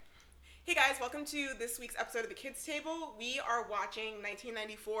guys, welcome to this week's episode of The Kids Table. We are watching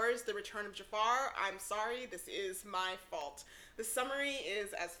 1994's The Return of Jafar. I'm sorry, this is my fault. The summary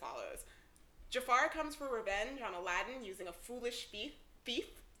is as follows. Jafar comes for revenge on Aladdin using a foolish thief.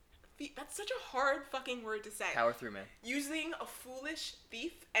 That's such a hard fucking word to say. Power through, man. Using a foolish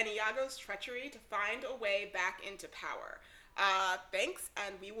thief and Iago's treachery to find a way back into power. Thanks,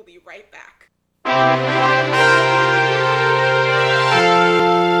 and we will be right back.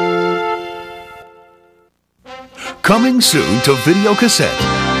 Coming soon to video cassette.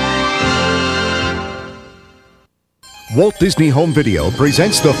 Walt Disney Home Video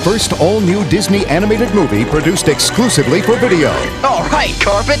presents the first all-new Disney animated movie produced exclusively for video. All right,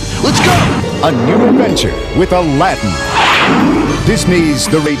 Carpet, let's go! A new adventure with Aladdin. Disney's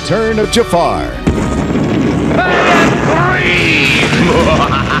The Return of Jafar.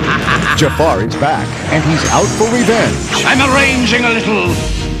 Jafar is back, and he's out for revenge. I'm arranging a little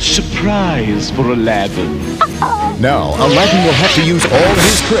surprise for Aladdin. Now, Aladdin will have to use all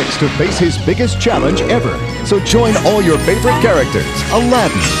his tricks to face his biggest challenge ever. So join all your favorite characters,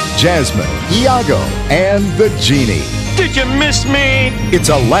 Aladdin, Jasmine, Iago, and the Genie. Did you miss me? It's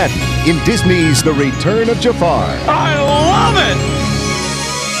Aladdin in Disney's The Return of Jafar. I love it!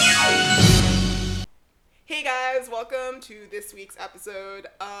 Hey guys, welcome to this week's episode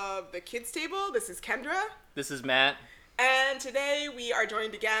of The Kids Table. This is Kendra. This is Matt. And today we are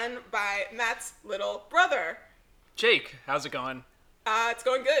joined again by Matt's little brother. Jake, how's it going? It's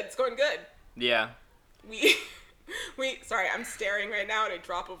going good. It's going good. Yeah. We sorry, I'm staring right now at a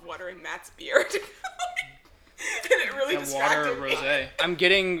drop of water in Matt's beard. And it really distracted me. Rosé. I'm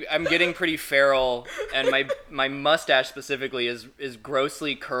getting pretty feral, and my mustache specifically is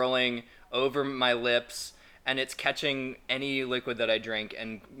grossly curling over my lips, and it's catching any liquid that I drink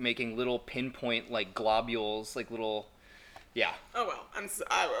and making little pinpoint like globules, like little. Yeah. Oh well,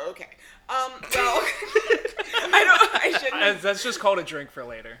 okay. Well, I shouldn't. That's just called a drink for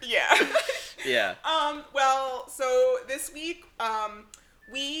later. Yeah. Yeah. Well, so this week,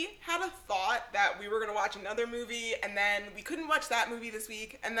 we had a thought that we were gonna watch another movie, and then we couldn't watch that movie this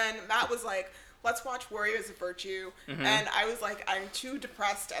week, and then Matt was like, let's watch Warriors of Virtue. Mm-hmm. And I was like, I'm too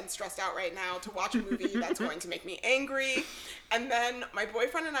depressed and stressed out right now to watch a movie that's going to make me angry. And then my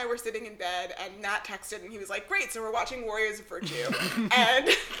boyfriend and I were sitting in bed, and Nat texted, and he was like, great, so we're watching Warriors of Virtue. And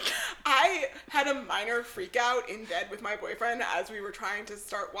I had a minor freak out in bed with my boyfriend as we were trying to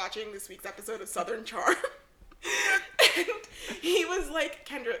start watching this week's episode of Southern Charm. And he was like,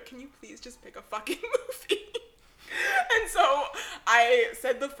 Kendra, can you please just pick a fucking movie? And so I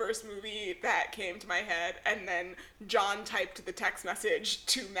said the first movie that came to my head, and then John typed the text message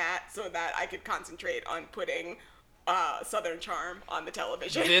to Matt so that I could concentrate on putting Southern Charm on the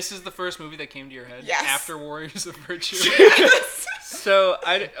television. This is the first movie that came to your head? Yes. After Warriors of Virtue? Yes. So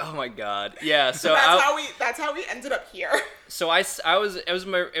oh my god, yeah. So that's how we ended up here. So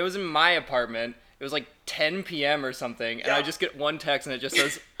it was in my apartment. It was like 10 p.m. or something, and I just get one text, and it just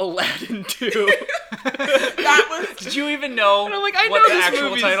says Aladdin 2. That was. Did you even know and I'm like, what the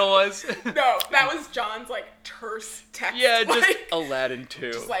actual title was? No, that was John's like terse text. Yeah, just like, Aladdin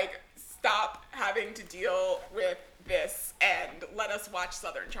 2. Just like, stop having to deal with this and let us watch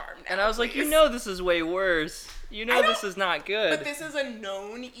Southern Charm now. And I was like, please. this is way worse. This is not good. But this is a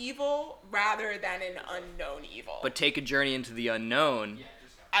known evil rather than an unknown evil. But take a journey into the unknown.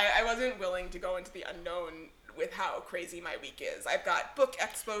 I wasn't willing to go into the unknown with how crazy my week is. I've got Book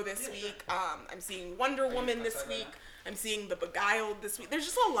Expo this week. I'm seeing Wonder Woman this week. I'm seeing The Beguiled this week. There's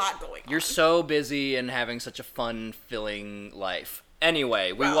just a lot going on. You're so busy and having such a fun-filling life.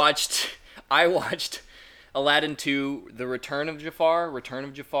 Anyway, I watched Aladdin 2, The Return of Jafar.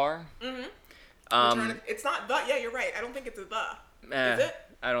 Mm-hmm. It's not the. Yeah, you're right. I don't think it's a the. Is it?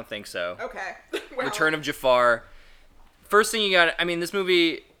 I don't think so. Okay. Well, Return of Jafar. First thing you got, this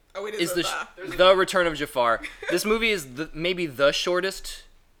movie is the Return of Jafar. This movie is maybe the shortest,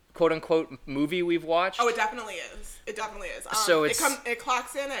 quote-unquote, movie we've watched. Oh, it definitely is. It definitely is. So it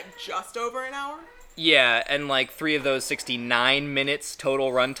clocks in at just over an hour. Yeah, and like 3 of those 69 minutes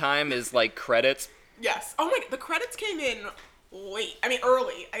total runtime is like credits. Yes. Oh my, the credits came in late.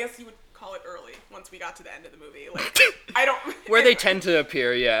 Early. I guess you would call it early once we got to the end of the movie. Like, I don't... Where they tend to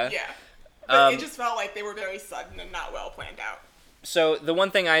appear, yeah. Yeah. But it just felt like they were very sudden and not well planned out. So the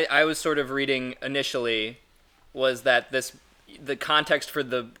one thing I was sort of reading initially was that the context for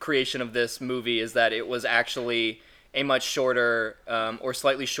the creation of this movie is that it was actually a much shorter or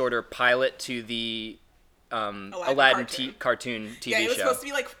slightly shorter pilot to the Aladdin cartoon TV show. Yeah, it was supposed to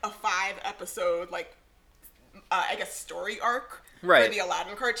be like a 5-episode, like, I guess, story arc for the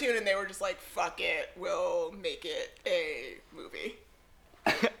Aladdin cartoon, and they were just like, fuck it, we'll make it a movie.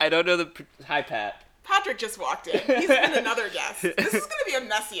 I don't know the. Hi, Pat. Patrick just walked in. He's been another guest. This is going to be a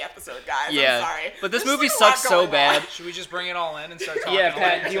messy episode, guys. Yeah. I'm sorry. But this There's movie just a lot sucks so going on. bad. Should we just bring it all in and start talking? Yeah,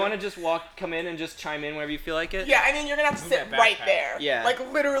 Pat, do you want to just come in and just chime in whenever you feel like it? Yeah, I mean, you're going to have to sit that right backpack. there. Yeah.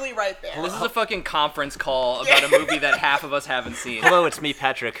 Like, literally right there. This is a fucking conference call about a movie that half of us haven't seen. Hello, it's me,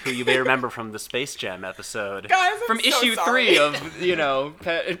 Patrick, who you may remember from the Space Jam episode. Guys, I'm From so issue sorry. 3 of,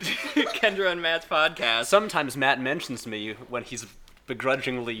 Kendra and Matt's podcast. Sometimes Matt mentions me when he's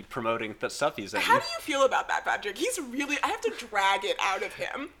begrudgingly promoting the stuff he's in. How do you feel about that, Patrick? He's really... I have to drag it out of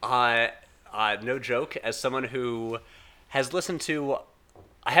him. No joke, as someone who has listened to...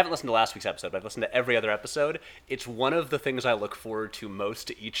 I haven't listened to last week's episode, but I've listened to every other episode. It's one of the things I look forward to most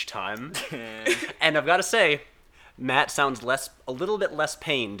each time. And I've got to say, Matt sounds a little bit less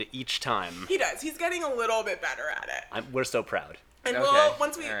pained each time. He does. He's getting a little bit better at it. We're so proud. And Okay. we'll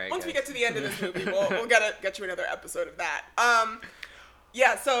once we Guys. get to the end of this movie, we'll get you another episode of that.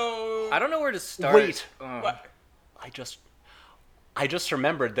 Yeah. So I don't know where to start. Wait. what? I just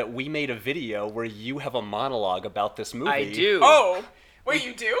remembered that we made a video where you have a monologue about this movie. I do. Oh, wait,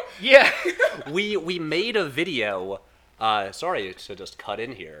 you do? Yeah. We made a video. Sorry to just cut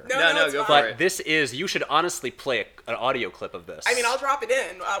in here. No, it's go fine. for it. But this is, you should honestly play an audio clip of this. I mean, I'll drop it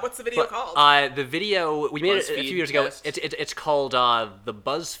in. What's the video But, called? the video, we made it a BuzzFeed few years ago. test? It's called the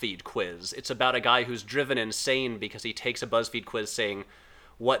BuzzFeed quiz. It's about a guy who's driven insane because he takes a BuzzFeed quiz saying,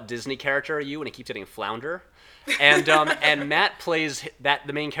 "What Disney character are you?" and he keeps getting Flounder. And and Matt plays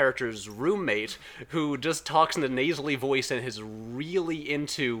the main character's roommate, who just talks in a nasally voice and is really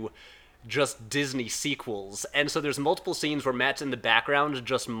into just Disney sequels. And so there's multiple scenes where Matt's in the background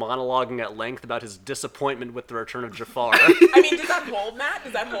just monologuing at length about his disappointment with the Return of Jafar. I mean, does that hold, Matt?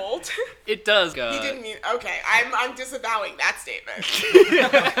 Does that hold? It does. He didn't mean. Okay, I'm disavowing that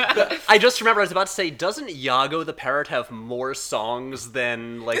statement. I just remember I was about to say, doesn't Iago the parrot have more songs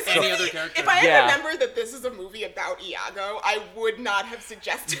than like This Any is- other character. If I had Yeah. remembered that this is a movie about Iago, I would not have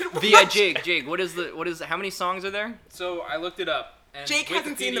suggested. Yeah, Jake, what is how many songs are there? So I looked it up. And Jake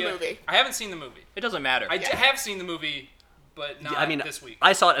hasn't seen the Wikipedia- movie. I haven't seen the movie. It doesn't matter. I have seen the movie, but not I mean, this week.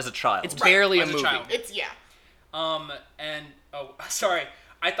 I saw it as a child. It's barely a As a movie. child. It's yeah. And sorry,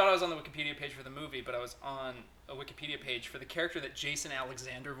 I thought I was on the Wikipedia page for the movie, but I was on a Wikipedia page for the character that Jason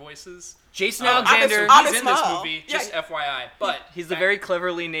Alexander voices. Jason Oh, Alexander. Abis- He's in this Abismal. movie, Yeah. just FYI. But He's the very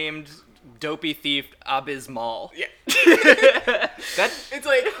cleverly named dopey thief Abismal. Yeah. That It's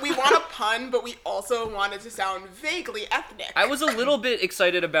like we want a pun, but we also want it to sound vaguely ethnic. I was a little bit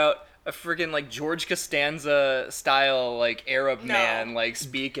excited about a friggin' like George Costanza style like Arab No. man like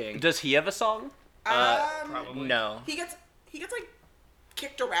speaking. does he have a song? probably. No. He gets like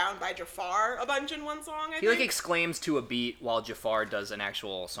kicked around by Jafar a bunch in one song. I He like think. exclaims to a beat while Jafar does an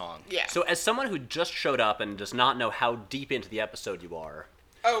actual song. Yeah. So as someone who just showed up and does not know how deep into the episode you are,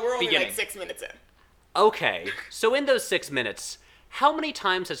 We're only beginning. like 6 minutes in. okay, so in those 6 minutes, how many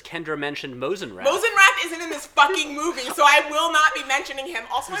times has Kendra mentioned Mosenrath? Mosenrath isn't in this fucking movie, so I will not be mentioning him.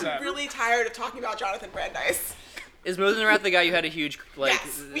 Also, I'm that? really tired of talking about Jonathan Brandis. Is Mosenrath the guy you had a huge like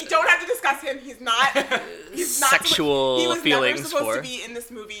Yes, we don't have to discuss him. He's not. He's not Sexual he was feelings never supposed for. to be in this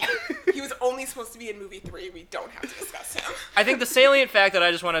movie. He was only supposed to be in movie 3. We don't have to discuss him. I think the salient fact that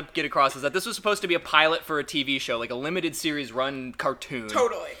I just want to get across is that this was supposed to be a pilot for a TV show, like a limited series run cartoon.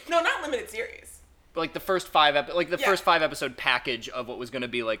 Totally. No, not limited series. Like the first 5 Yeah. first 5 episode package of what was going to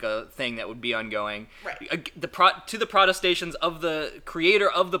be like a thing that would be ongoing. Right. To the protestations of the creator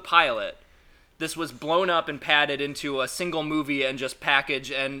of the pilot, this was blown up and padded into a single movie and just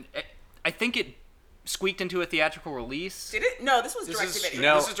packaged, and I think it squeaked into a theatrical release. Did it? No, this was This direct to is, video.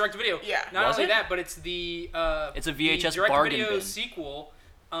 No. this is direct to video. Yeah. Not Was only it? that, but it's the It's a VHS direct bargain video bin. sequel.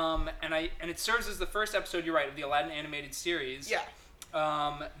 And it serves as the first episode. You're right, of the Aladdin animated series. Yeah.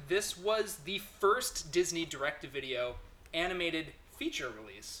 This was the first Disney direct-to-video animated feature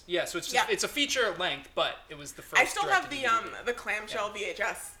release. Yeah, so it's just, Yeah. it's a feature length, but it was the first. I still have the direct-to-video. the clamshell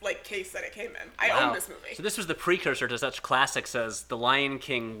VHS like case that it came in. I Wow. own this movie. So this was the precursor to such classics as The Lion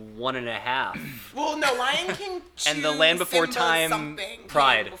King 1.5. Well, no, Lion King 2, And The Land Before Simba Time, something came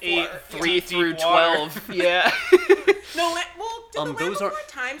Pride. before. 8, Yeah. 3 through Deep Water. 12. Yeah. No, well, did the Land those Before are-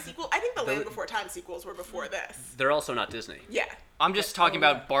 Time sequel? I think the Land Before Time sequels were before this. They're also not Disney. Yeah. I'm just talking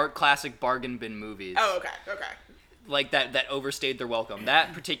about classic bargain bin movies. Oh, okay, okay. Like that overstayed their welcome.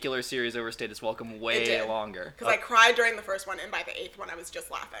 That particular series overstayed its welcome It way did. longer. Because I cried during the first one, and by the 8th one, I was just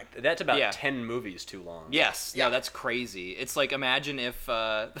laughing. That's about Yeah. 10 movies too long. Yes, Yeah. no, that's crazy. It's like imagine if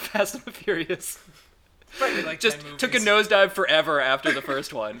the Fast and the Furious Like just 10 took a movies. nosedive forever after the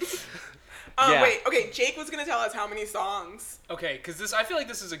first one. Yeah. Wait, okay, Jake was going to tell us how many songs. Okay, because I feel like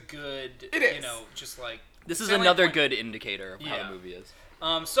this is a good. It is. You know, just like. This is kinda like another when- good indicator of how Yeah. the movie is.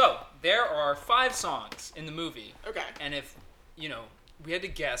 So there are 5 songs in the movie. Okay. And if we had to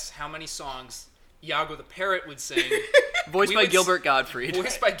guess how many songs Iago the parrot would sing. Voiced by Gilbert Gottfried.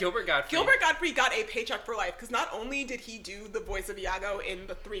 Voiced by Gilbert Gottfried. Gilbert Gottfried got a paycheck for life because not only did he do the voice of Iago in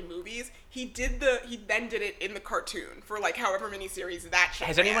the 3 movies, he then did it in the cartoon for like however many series that show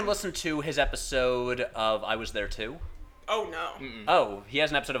Has ran. anyone listened to his episode of I Was There Too? Oh no. Oh, he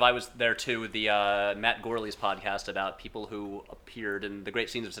has an episode of I Was There Too, the Matt Gorley's podcast about people who appeared in the great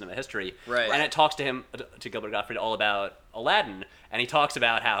scenes of cinema history. Right. And it talks to Gilbert Gottfried, all about Aladdin. And he talks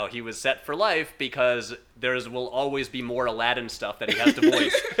about how he was set for life because will always be more Aladdin stuff that he has to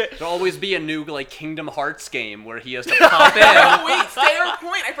voice. There'll always be a new like Kingdom Hearts game where he has to pop in. Oh wait, stay on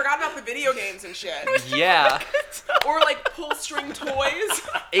point. I forgot about the video games and shit. Yeah. Or like pull string toys.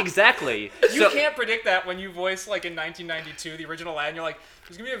 Exactly. You can't predict that when you voice like in 1992 the original Aladdin. You're like,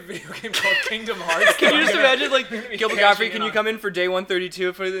 there's gonna be a video game called Kingdom Hearts. Can you just imagine, like, Gilbert Gottfried, can you on. come in for day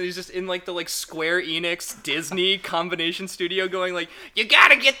 132? He's just in, like, the, like, Square Enix Disney combination studio going, like, you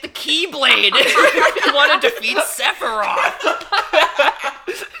gotta get the Keyblade if you want to defeat Sephiroth.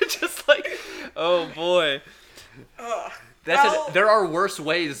 Just like, oh, boy. There are worse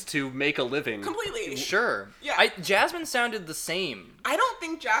ways to make a living. Completely. Sure. Yeah. Jasmine sounded the same. I don't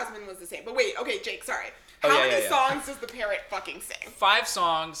think Jasmine was the same. But wait, okay, Jake, sorry. Oh, How yeah, many yeah. songs does the parrot fucking sing? 5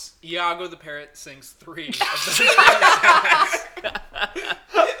 songs. Iago the parrot sings 3 of them.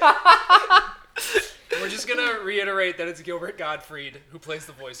 We're just gonna reiterate that it's Gilbert Gottfried who plays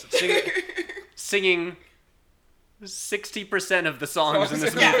the voice of Singing 60% of the songs in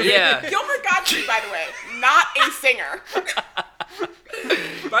this Yeah. movie. Yeah. Gilbert Gottfried, by the way, not a singer.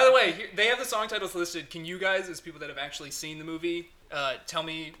 By the way, they have the song titles listed. Can you guys, as people that have actually seen the movie, tell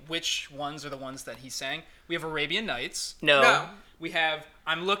me which ones are the ones that he sang? We have Arabian Nights. No. We have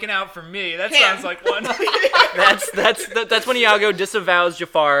I'm Looking Out for Me. That Him. sounds like one. That's when Iago disavows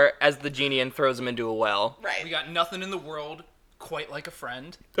Jafar as the genie and throws him into a well. Right. We got Nothing in the World, Quite Like a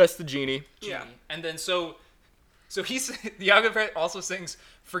Friend. That's the genie. Yeah. And then so Iago the Parrot also sings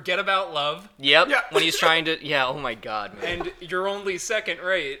Forget About Love Yep. Yeah. When he's trying to, oh my god, man. and You're Only Second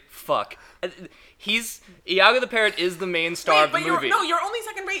Rate. Fuck. Iago the Parrot is the main star of the but movie. you're only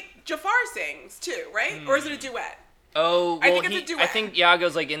second rate. Jafar sings too, right? Or is it a duet? Oh, well, I think it's a duet. I think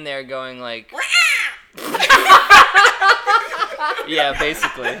Iago's like in there going like, yeah,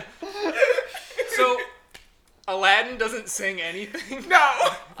 basically. So Aladdin doesn't sing anything. No.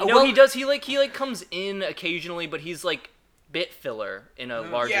 No, he does. He comes in occasionally, but he's like bit filler in a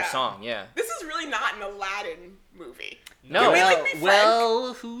larger Yeah. song. Yeah. This is really not an Aladdin movie. No. Can we, like, be frank?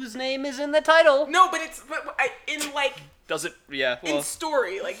 Well, whose name is in the title? No, but in like Does it? Yeah. in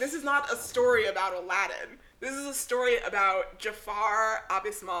story. Like this is not a story about Aladdin. This is a story about Jafar,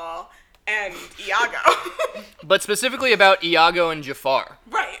 Abismal, and Iago. But specifically about Iago and Jafar.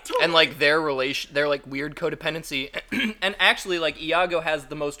 Right. Totally. And like their relation, their like weird codependency, and actually like Iago has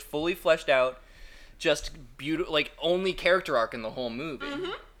the most fully fleshed out, just beautiful, like only character arc in the whole movie.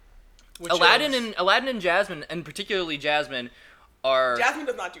 Which Aladdin is- and Jasmine, and particularly Jasmine, are Jasmine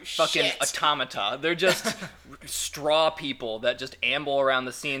does not do fucking shit. automata. They're just straw people that just amble around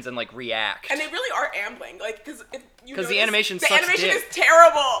the scenes and like react. And they really are ambling, like, because the animation the sucks animation dick. is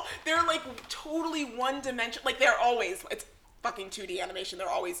terrible. They're like totally one dimension. Like they're always it's fucking 2D animation. They're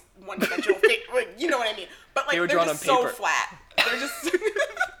always one dimensional. Like, you know what I mean? But like They were they're drawn just on so paper. flat. They're just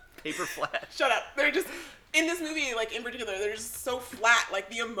Paper flat. shut up. They're just in this movie, like in particular, they're just so flat. Like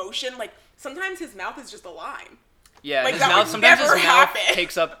the emotion, like sometimes his mouth is just a line. Yeah, Like, his that mouth, would sometimes his never mouth happen.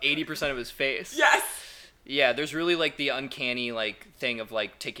 takes up 80% of his face. Yes. Yeah, there's really like the uncanny like thing of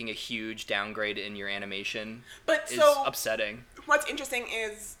like taking a huge downgrade in your animation. But is so upsetting. what's interesting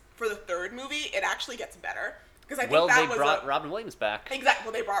is for the third movie, it actually gets better because I think Well, that they was brought Robin Williams back. exactly.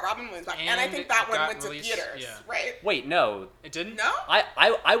 Well, they brought Robin Williams back, and I And think that it one got went to released, theaters, yeah. right? Wait, no. It didn't? No.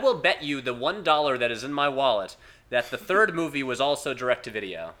 I will bet you the $1 that is in my wallet that the third movie was also direct to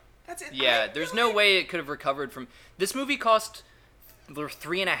video. That's it. Yeah, I there's feel no like- way it could have recovered from. This movie cost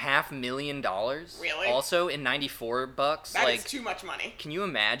 $3.5 million. Really? Also in $94. That is like, too much money. can you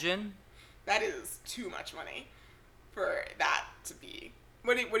imagine? That is too much money for that to be.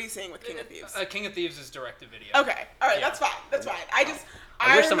 What are you saying with King of Thieves? King of Thieves is direct to video. Okay, all right, Yeah. that's fine. That's fine.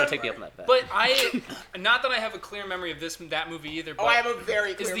 I wish someone would take me up on that bet. But not that I have a clear memory of that movie either. But Oh, I have a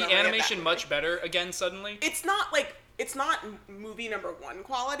very clear Is the memory of that animation movie. much better again suddenly? It's not movie number one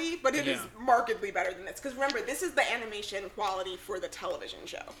quality, but it is Yeah. markedly better than this. Because remember, this is the animation quality for the television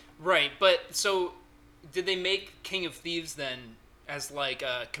show. Right, but so did they make King of Thieves then as like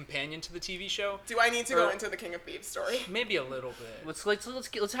a companion to the TV show. Do I need to go into the King of Thieves story? Maybe a little bit.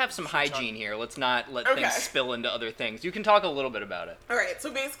 Let's have some hygiene here. Let's not let Okay. things spill into other things. You can talk a little bit about it. All right, so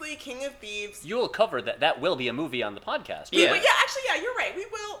basically, King of Thieves. You will cover that. That will be a movie on the podcast. Yeah. Actually, you're right. We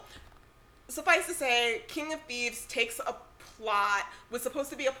will. Suffice to say, King of Thieves takes a plot, was supposed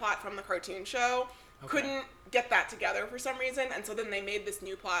to be a plot from the cartoon show, couldn't get that together for some reason, and so then they made this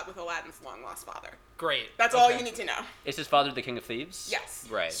new plot with Aladdin's long-lost father. Great. That's all you need to know. Is his father the King of Thieves? Yes.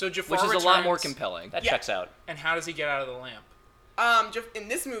 Right. So Jafar which is a lot returns- more compelling. That Yeah. checks out. And how does he get out of the lamp? In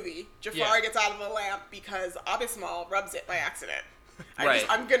this movie, Jafar Yeah. gets out of the lamp because Abismal rubs it by accident. Right.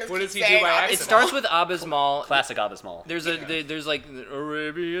 I'm gonna What keep does he do saying by Abismal. It accident? starts with Abismal. Classic Abismal. There's like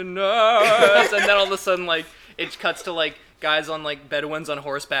Arabian Nights, and then all of a sudden like it cuts to like guys on like Bedouins on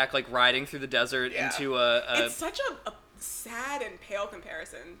horseback like riding through the desert Yeah. into a It's such a sad and pale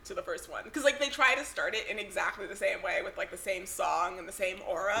comparison to the first one, because like they try to start it in exactly the same way with like the same song and the same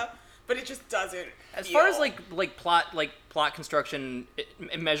aura, but it just doesn't. as feel. far as like plot construction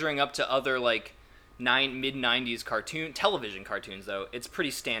measuring up to other like mid 90s television cartoons, though it's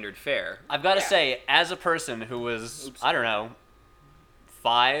pretty standard fare. I've got to Yeah. say, as a person who was, I don't know,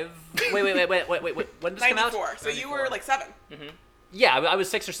 5. Wait. When did this come out? 94. So you were like 7. Yeah, I was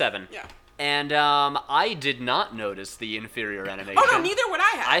 6 or 7. Yeah. And I did not notice the inferior animation. Oh no, neither would I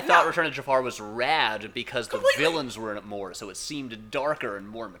have. I thought No. Return of Jafar was rad because the Completely. villains were in it more, so it seemed darker and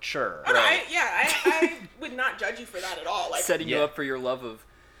more mature. Oh, no, I would not judge you for that at all. Like, Setting you Yeah. up for your love of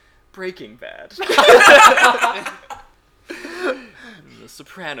Breaking Bad. The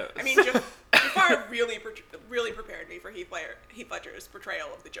Sopranos. I mean, Jafar really prepared me for Heath Ledger's portrayal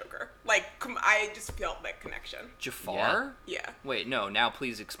of the Joker. Like, I just felt that connection. Jafar? Yeah. Wait, no. Now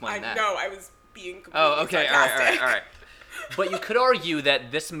please explain I that. know, I was being completely Oh, okay. All sarcastic. right. But you could argue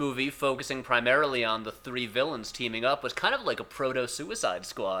that this movie, focusing primarily on the 3 villains teaming up, was kind of like a proto-Suicide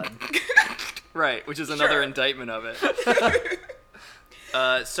Squad. Right, which is another Sure. indictment of it.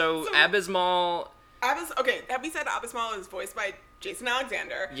 So Abismal, Okay, have we said Abismal is voiced by Jason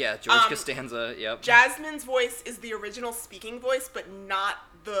Alexander? yeah, George Costanza, yep. Jasmine's voice is the original speaking voice, but not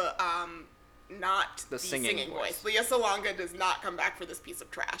the singing voice. Leah Salonga does not come back for this piece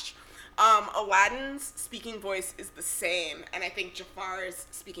of trash. Aladdin's speaking voice is the same, and I think Jafar's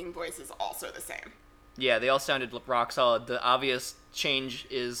speaking voice is also the same. Yeah, they all sounded rock solid. The obvious change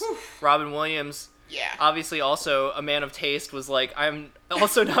is Robin Williams, Yeah. obviously also a man of taste, was like, I'm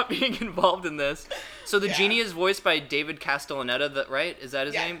also not being involved in this. So the Yeah. genie is voiced by David Castellaneta, right? Is that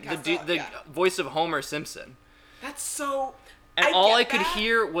his Yeah, name? The yeah. voice of Homer Simpson. That's so... And all get I could that.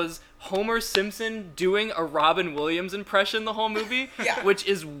 hear was Homer Simpson doing a Robin Williams impression the whole movie, Yeah. which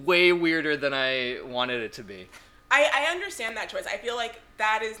is way weirder than I wanted it to be. I understand that choice. I feel like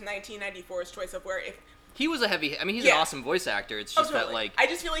that is 1994's choice of where if... He was he's an Yeah. awesome voice actor. It's Oh, just that, totally. like, I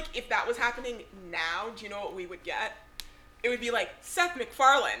just feel like if that was happening now, do you know what we would get? It would be like Seth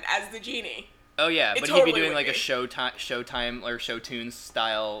MacFarlane as the genie. oh yeah, It but totally he'd be doing would like be. a Showtime or Showtunes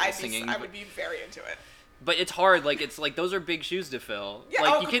style singing. I would be very into it. But it's hard. Like, it's like those are big shoes to fill. Yeah,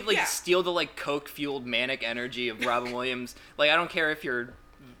 like oh, you could like yeah. steal the like coke fueled manic energy of Robin Williams. Like, I don't care if you're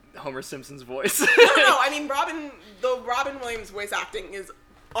Homer Simpson's voice. No, I mean the Robin Williams voice acting is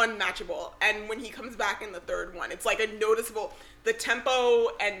unmatchable, and when he comes back in the third one, it's like a noticeable. The tempo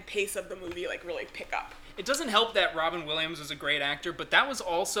and pace of the movie like really pick up. It doesn't help that Robin Williams was a great actor, but that was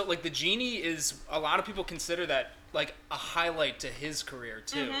also like the genie is a lot of people consider that like a highlight to his career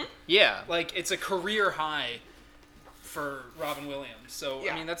too. Mm-hmm. Yeah. Like it's a career high for Robin Williams. So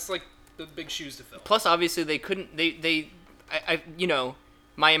Yeah. I mean that's like the big shoes to fill. Plus, obviously, they couldn't. I you know,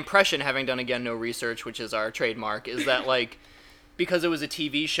 my impression, having done again no research, which is our trademark, is that like because it was a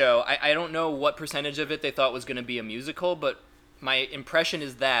TV show, I don't know what percentage of it they thought was going to be a musical, but my impression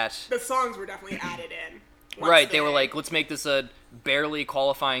is that The songs were definitely added in. once right, they were like, let's make this a barely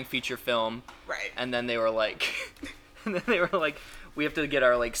qualifying feature film, right. and then they were like, we have to get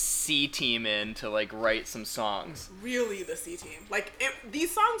our like C team in to like write some songs. Really, the C team. Like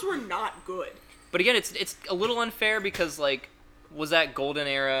these songs were not good. But again, it's a little unfair because like, was that golden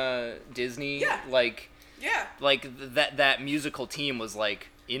era Disney? Yeah. Like that musical team was like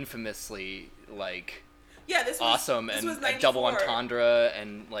infamously like Yeah, this was awesome this and was a double 94. entendre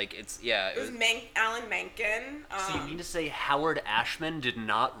and like it It was Alan Menken. So you mean to say Howard Ashman did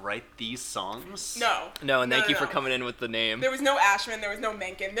not write these songs? no, and thank you for no. coming in with the name. There was no Ashman. There was no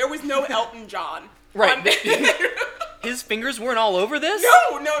Menken. There was no Elton John. Right. On- His fingers weren't all over this?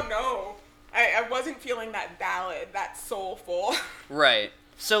 No. I wasn't feeling that ballad, that soulful. Right.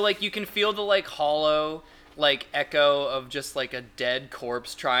 So like you can feel the like hollow like echo of just like a dead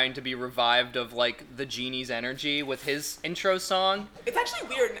corpse trying to be revived of like the genie's energy with his intro song. It's actually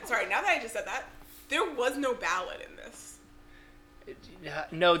weird. Sorry, now that I just said that, there was no ballad in this.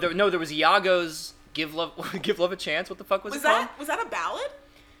 No, there was Iago's "Give Love a Chance." What the fuck was it called? Was that a ballad?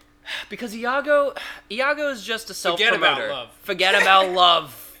 Because Iago is just a self-promoter. Forget about love. Forget about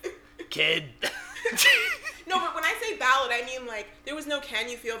love, kid. No, but when I say ballad, I mean like there was no "Can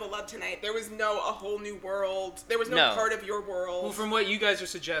You Feel the Love Tonight." There was no "A Whole New World." There was no part of your world. Well, from what you guys are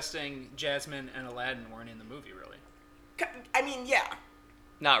suggesting, Jasmine and Aladdin weren't in the movie, really. I mean, yeah.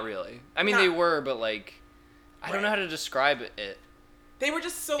 Not really. I mean, they were, but like, I don't know how to describe it. They were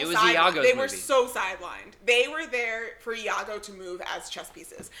just so It was sidelined. Iago's They were movie. so sidelined. They were there for Iago to move as chess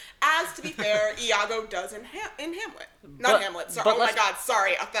pieces. As to be fair, Iago does in Hamlet. Not Hamlet. Sorry. but Oh my let's- God.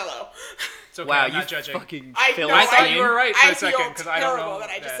 Sorry, Othello. It's okay, Wow, I'm you not judging. fucking I Philistine. thought you were right for a second, feel 'cause I don't terrible know that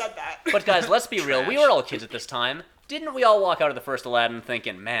I just that. said that. But guys, let's be real. We were all kids at this time. Didn't we all walk out of the first Aladdin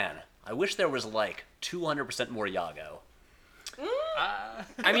thinking, man, I wish there was like 200% more Iago?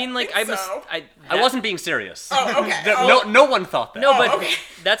 I mean, like, think so. I wasn't being serious. Oh, okay. No one thought that. No, but okay.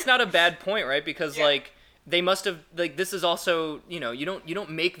 that's not a bad point, right? Because Yeah. like they must have like this is also you don't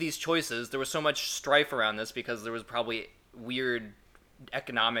make these choices. There was so much strife around this because there was probably weird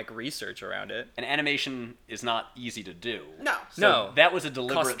economic research around it. And animation is not easy to do. No. So No. that was a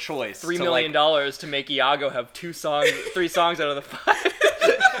deliberate Cost choice. $3 to, million like, to make Iago have 3 songs out of the 5.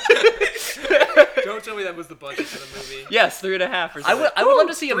 Don't tell me that was the budget for the movie. Yes, 3.5 or something. I would love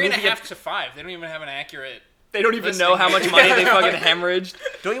to see a 3.5 movie. to 5. They don't even have an accurate. They don't even Listening. know how much money they fucking hemorrhaged.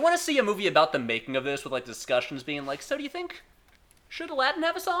 Don't you want to see a movie about the making of this with like discussions being like, so do you think should Aladdin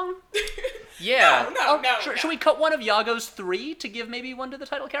have a song? Yeah. No. Should we cut one of Iago's 3 to give maybe one to the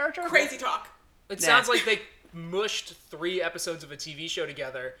title character? Crazy talk. It sounds like they mushed 3 episodes of a TV show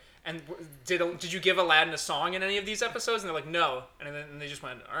together. And did you give Aladdin a song in any of these episodes? And they're like, no. And then they just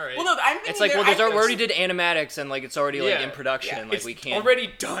went, all right. Well, no, I'm thinking It's like, well, we already did animatics and like it's already like Yeah. in production. Yeah. Like it's we can't.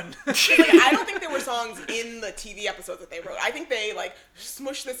 already done. Like, I don't think there were songs in the TV episodes that they wrote. I think they like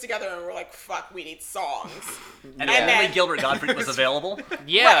smushed this together and were like, "Fuck, we need songs." And then- only Gilbert Gottfried was available.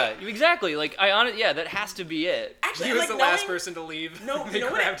 Yeah, exactly. Like yeah, that has to be it. Actually, He was like, the last knowing- person to leave. No, They you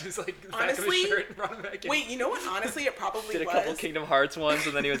know what? grabbed his like the back of Honestly- his shirt and brought him back in. Wait, you know what? Honestly, it probably Did a was. couple Kingdom Hearts ones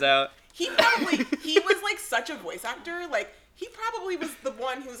and then he was out. He was like such a voice actor. Like he probably was the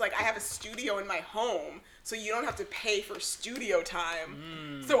one who was like, I have a studio in my home, so you don't have to pay for studio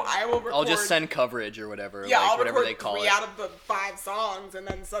time. So I will record. I'll just send coverage or whatever. Yeah, like, I'll whatever record they call 3 it. out of the 5 songs, and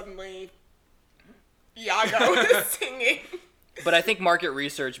then suddenly Iago is singing. But I think market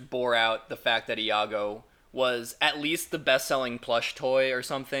research bore out the fact that Iago was at least the best-selling plush toy or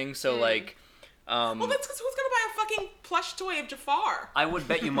something. So like, Well, that's because who's gonna buy a fucking plush toy of Jafar? I would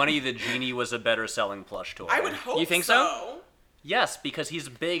bet you money the genie was a better selling plush toy. I would hope. You think so? Yes, because he's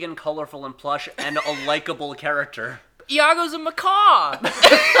big and colorful and plush and a likable character. Iago's a macaw.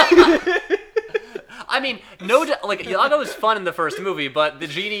 I mean, like Iago is fun in the first movie, but the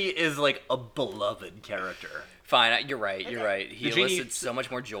genie is like a beloved character. Fine, you're right. You're right. He The genie- elicits so much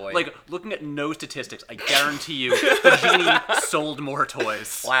more joy. Like, looking at no statistics, I guarantee you the genie sold more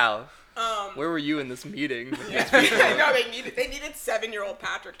toys. wow. Where were you in this meeting? I know they needed 7-year-old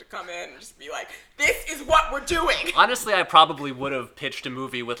Patrick to come in and just be like, "This is what we're doing." Honestly, I probably would have pitched a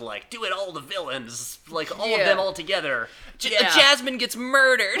movie with, like, do it all the villains, like, all of Yeah. them all together. Yeah. Jasmine gets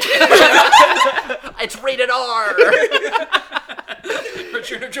murdered. It's rated R!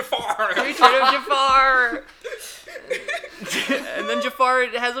 Return of Jafar. Return of Jafar. And then Jafar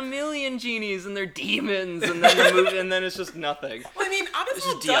has a million genies and they're demons, and then the movie, and then it's just nothing. Well, I mean, is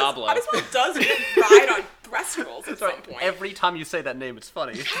Abismal Diablo. does ride on thresholds at some point. Every time you say that name, it's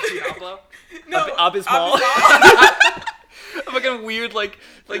funny. Diablo. No, Abismal. Abismal. A fucking weird, like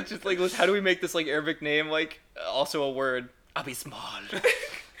just like, how do we make this like Arabic name like also a word? Abismal.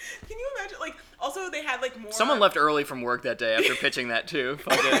 Can you imagine? Like, also they had like more. Someone left early from work that day after pitching that too.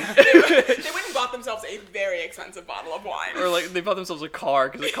 Fucking. They went and bought themselves a very expensive bottle of wine. Or like they bought themselves a car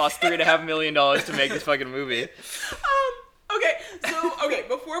because it cost $3.5 million to make this fucking movie. Okay,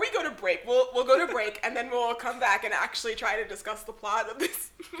 before we go to break, we'll go to break and then we'll come back and actually try to discuss the plot of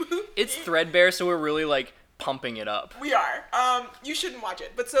this movie. It's threadbare, so we're really like pumping it up. We are. You shouldn't watch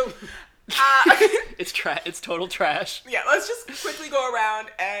it, but so. It's total trash. Yeah, let's just quickly go around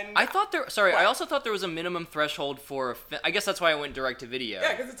and. I thought there. Sorry, What? I also thought there was a minimum threshold for. I guess that's why I went direct to video.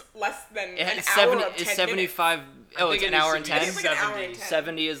 Yeah, because it's less than It an had hour 70. of 10 It's minutes. 75. Oh, think it's an it is hour and 10. It's like an hour and 10.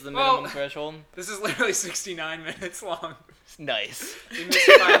 70 is the minimum Well- threshold. This is literally 69 minutes long. Nice. You missed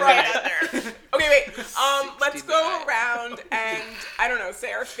 5 Right minutes. under. Okay, wait. Let's go 69. around and I don't know.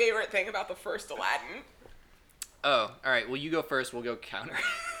 Say our favorite thing about the first Aladdin. Oh, all right. Well, you go first. We'll go counter.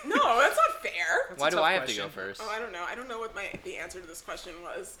 No, that's not fair. Why do tough I have to question. go first? Oh, I don't know. I don't know what the answer to this question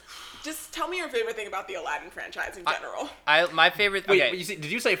was. Just tell me your favorite thing about the Aladdin franchise in general. My favorite. Wait, Okay. did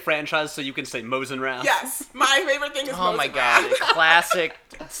you say franchise so you can say Mos and Wrath? Yes, my favorite thing is Oh my Mos god! and Wrath. Classic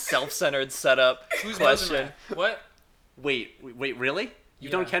self-centered setup Who's question. Mos? What? Wait, really?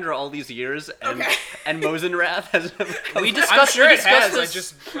 You've Yeah. done Kendra all these years, and Okay. and Mos and Wrath has never come We out? discussed. I'm sure we it has.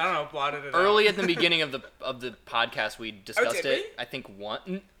 discussed this I don't know, blotted it early out. at the beginning of the podcast. We discussed did it. we? I think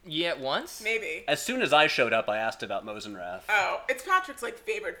once. Maybe. As soon as I showed up, I asked about Mos and Wrath. Oh, it's Patrick's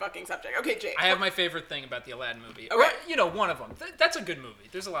favorite fucking subject. Okay, Jake. I have my favorite thing about the Aladdin movie. Okay. Or, one of them. That's a good movie.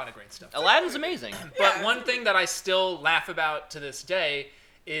 There's a lot of great stuff. Aladdin's amazing. But Yeah, one thing that I still laugh about to this day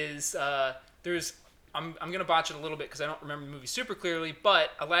is there's I'm gonna botch it a little bit because I don't remember the movie super clearly,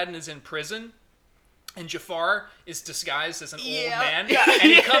 but Aladdin is in prison and Jafar is disguised as an old man, and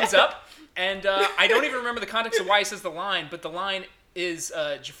he comes up, and I don't even remember the context of why he says the line, but the line is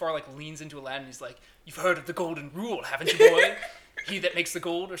Jafar leans into Aladdin, and he's like, "You've heard of the golden rule, haven't you, boy? He that makes the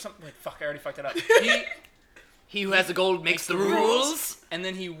gold," or something. Wait, fuck, I already fucked it up. He who has the gold makes the rules. And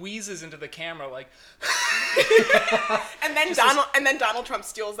then he wheezes into the camera and then Donald Trump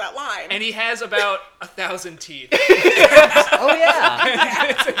steals that line. and he has about 1,000 teeth. Oh yeah.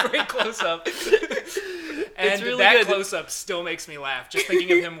 It's a great close-up. And really that good. close-up still makes me laugh, just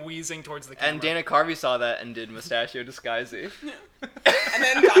thinking of him wheezing towards the camera. And Dana Carvey saw that and did Mustachio Disguisey. And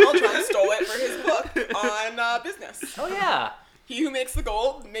then Donald Trump stole it for his book on business. Oh yeah. He who makes the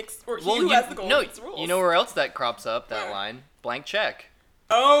gold makes, or he who has the gold makes the rules. you know where else that crops up, that Where? line? Blank check.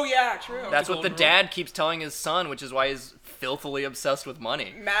 Oh yeah, true. That's what the golden rule. dad keeps telling his son, which is why he's filthily obsessed with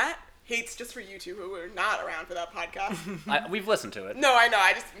money. Matt hates, just for you two who were not around for that podcast. We've listened to it. No, I know.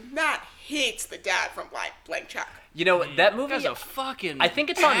 Matt hates the dad from Blank Check. You know that movie. Guy's a fucking I think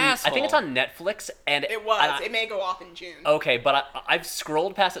it's on. asshole. I think it's on Netflix, and It was. It may go off in June. Okay, but I've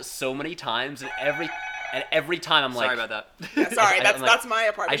scrolled past it so many times, and every time I'm like, Sorry about that. Yeah, sorry, I'm that's like, my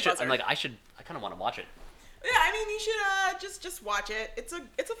apartment buzzer. I kind of want to watch it. Yeah, I mean, you should just watch it. It's a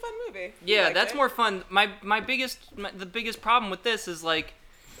fun movie. Yeah, Like that's it. more fun. The biggest problem with this is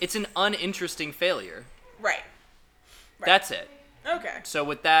it's an uninteresting failure. Right. That's it. Okay. So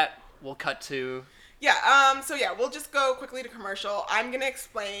with that, we'll cut to. Yeah. So yeah, we'll just go quickly to commercial. I'm gonna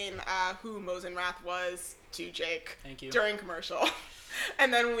explain who Mos and Wrath was to Jake. Thank you. During commercial,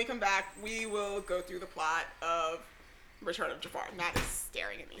 and then when we come back, we will go through the plot of Return of Jafar. Matt is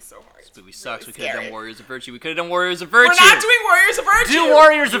staring at me so hard. This movie It's sucks. really We could have scary. done Warriors of Virtue. We could have done Warriors of Virtue. We're not doing Warriors of Virtue. Do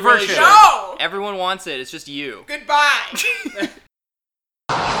Warriors of You really Virtue. should. No. Everyone wants it. It's just you. Goodbye.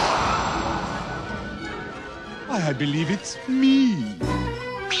 I believe it's me.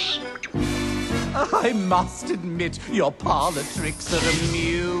 I must admit, your parlor tricks are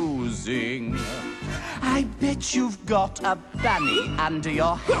amusing. I bet you've got a bunny under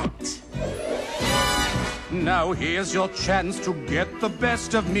your hat. Now here's your chance to get the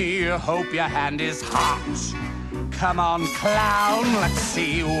best of me. Hope your hand is hot. Come on, clown, let's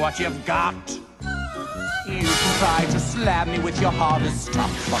see what you've got. You can try to slam me with your hardest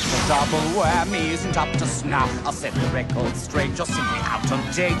stuff, but the double whammy isn't up to snuff. I'll set the record straight, you're simply out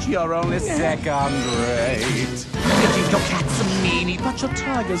of date. You're only second rate. You think your cat's a meanie, but your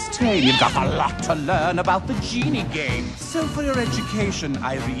tiger's tame. You've got a lot to learn about the genie game. So for your education,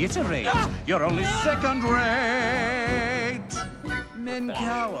 I reiterate, you're only second rate. Men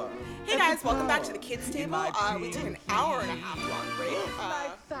cower. Hey guys, welcome back to the Kids Table. We took an hour and a half long break.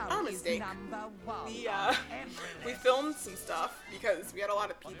 Our mistake. We filmed some stuff because we had a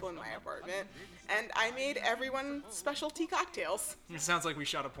lot of people in my apartment, and I made everyone specialty cocktails. It sounds like we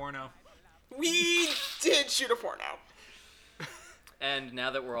shot a porno. We did shoot a porno. And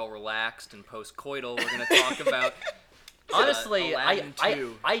now that we're all relaxed and post-coital, we're going to talk about. Honestly, Aladdin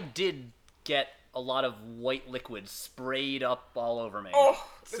 2. I did get a lot of white liquid sprayed up all over me. Oh,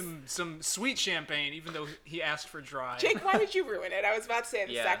 Some sweet champagne, even though he asked for dry. Jake, why did you ruin it? I was about to say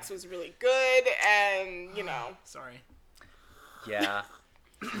the Yeah. sex was really good, and Sorry. Yeah.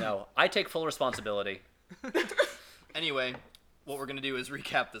 No, I take full responsibility Anyway, what we're going to do is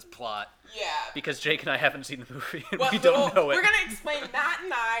recap this plot. yeah. because Jake and I haven't seen the movie and Well, we don't know it. We're gonna explain. Matt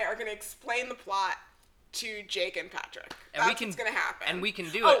and I are gonna explain the plot to Jake and Patrick. And That's we can- what's gonna happen. and we can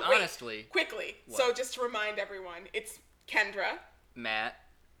do Oh, it wait, honestly. quickly. What? So just to remind everyone, it's Kendra. Matt.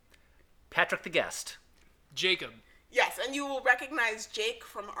 Patrick the guest. Jacob. Yes, and you will recognize Jake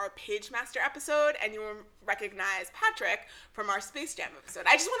from our Pagemaster episode, and you will recognize Patrick from our Space Jam episode.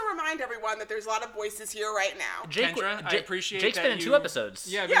 I just want to remind everyone that there's a lot of voices here right now. Kendra, I appreciate Jake's that been in you- 2 episodes.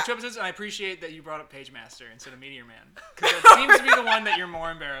 Yeah, I've Yeah. been in 2 episodes, and I appreciate that you brought up Pagemaster instead of Meteor Man. Because that seems to be the one that you're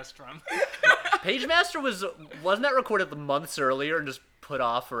more embarrassed from. Pagemaster wasn't that recorded the months earlier and just put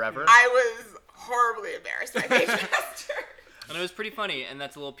off forever? I was horribly embarrassed by Pagemaster. And it was pretty funny, and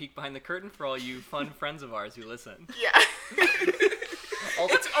that's a little peek behind the curtain for all you fun friends of ours who listen. Yeah.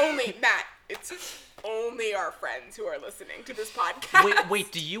 It's only, Matt, it's only our friends who are listening to this podcast.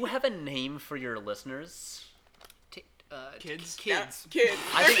 Wait, do you have a name for your listeners? Kids. Yeah, kids.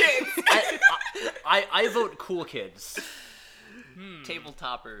 They're kids. I vote cool kids.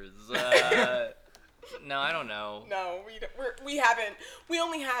 Tabletoppers. No, I don't know. No, we haven't. We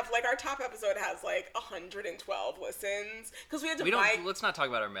only have, like, our top episode has, like, 112 listens. Because we had to Let's not talk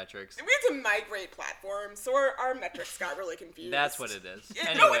about our metrics. We had to migrate platforms, so our metrics got really confused. That's what it is. Yeah,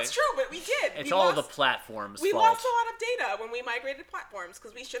 anyway. No, it's true, but we did. It's all the platforms' We fault. lost a lot of data when we migrated platforms,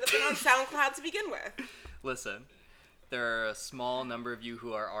 because we should have been on SoundCloud to begin with. Listen, there are a small number of you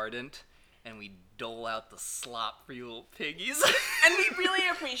who are ardent, and we dole out the slop for you little piggies. And we really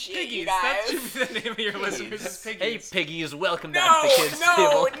appreciate you Piggies. guys. That should be the name of your listeners. Is Hey, Piggies. piggies, welcome No, back to the kids' no,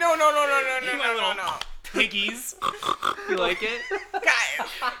 table. no. Piggies. You like it? Guys.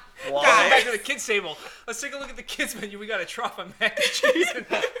 Back to the kids' table. Let's take a look at the kids' menu. We got a trough of mac and cheese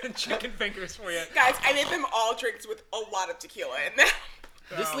and chicken fingers for you. Guys, I made them all drinks with a lot of tequila in them.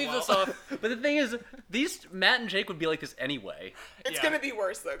 This leaves us off. But the thing is, Matt and Jake would be like this anyway. It's Yeah. gonna be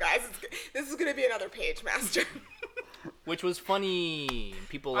worse though, guys. This is gonna be another Pagemaster. Which was funny.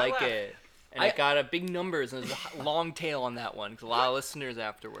 People I like laughed. it. And it got a big numbers, and there's a long tail on that one, because a lot of listeners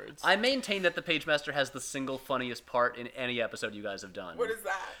afterwards. I maintain that the Pagemaster has the single funniest part in any episode you guys have done. What is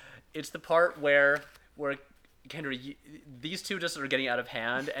that? It's the part where Kendra, these two just are getting out of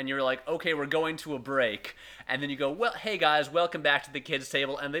hand, and you're like, okay, we're going to a break. And then you go, well, hey guys, welcome back to the kids'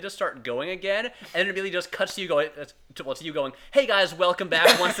 table. And they just start going again, and it really just cuts to you going, to you going, hey guys, welcome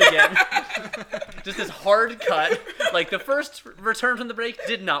back once again. Just this hard cut. Like, the first return from the break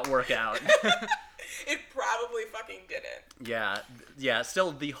did not work out. It probably fucking didn't. Yeah,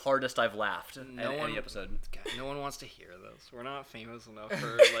 still the hardest I've laughed in any episode. God, no one wants to hear this. We're not famous enough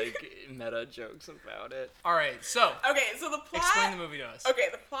for, like, meta jokes about it. All right, so Okay, so the plot. explain the movie to us. Okay,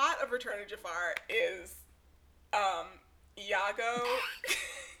 the plot of Return of Jafar is, Iago.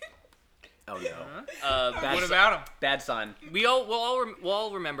 Oh no. Bad What about him? Bad sign. we'll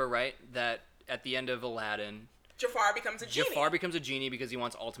all remember, right, that at the end of Aladdin, Jafar becomes a genie. Jafar becomes a genie because he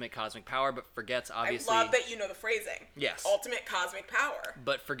wants ultimate cosmic power, but forgets, I obviously... love that you know the phrasing. Yes. Ultimate cosmic power.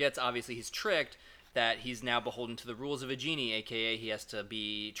 But forgets, obviously, he's tricked, that he's now beholden to the rules of a genie, aka he has to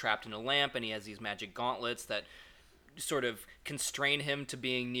be trapped in a lamp, and he has these magic gauntlets that sort of constrain him to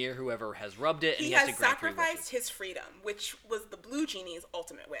being near whoever has rubbed it, and He has has to grant 3 sacrificed wishes. his freedom, which was the blue genie's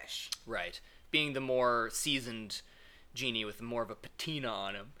ultimate wish. Right. Being the more seasoned genie with more of a patina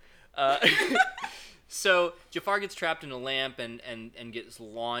on him. So Jafar gets trapped in a lamp and gets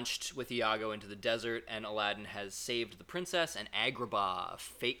launched with Iago into the desert, and Aladdin has saved the princess and Agrabah, a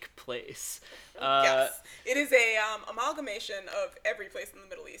fake place. Yes. It is a amalgamation of every place in the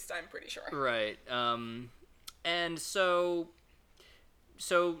Middle East, I'm pretty sure. Right. And so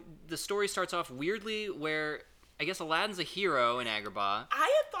the story starts off weirdly where I guess Aladdin's a hero in Agrabah.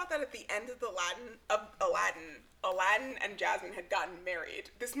 I had thought that at the end of Aladdin and Jasmine had gotten married.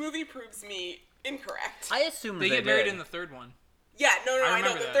 This movie proves me incorrect. I assume They get married did. in the third one. Yeah, no, I know.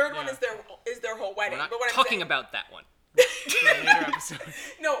 remember The that, third one yeah. is their whole wedding. We're not but what I'm talking saying, about that one. For a later episode.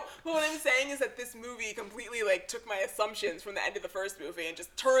 No, but what I'm saying is that this movie completely like took my assumptions from the end of the first movie and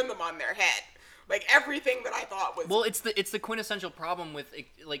just turned them on their head. Like everything that I thought was Well, it's the quintessential problem with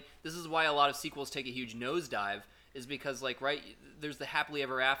like this is why a lot of sequels take a huge nosedive, is because like right there's the happily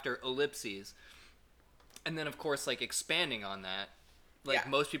ever after ellipses, and then of course like expanding on that, like Yeah.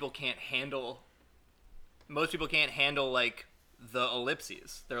 most people can't handle like the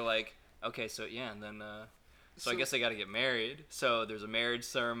ellipses. They're like, okay, so yeah, and then so I guess I got to get married. So there's a marriage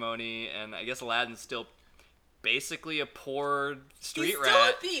ceremony, and I guess Aladdin's still basically a poor street he's rat. still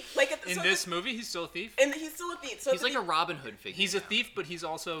a thief. Like at the, In so this movie, he's still a thief. and he's still a thief. So He's like a Robin Hood figure. He's a thief, but he's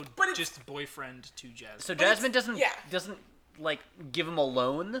also But it's- just boyfriend to Jasmine. So But it's- Jasmine doesn't yeah. like give him a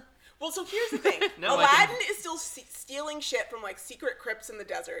loan. Well, so here's the thing. No, I Aladdin is still stealing shit from like secret crypts in the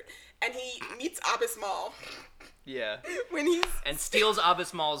desert, and he meets Abbas Mal Yeah. when he's And steals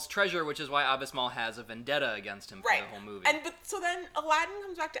Abbas Mal's treasure, which is why Abbas Mal has a vendetta against him for right. the whole movie. And but so then Aladdin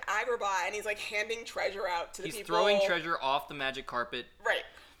comes back to Agrabah, and he's like handing treasure out to the He's people. throwing treasure off the magic carpet. Right.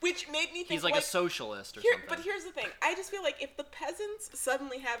 Which made me think He's like a socialist or something. But here's the thing. I just feel like if the peasants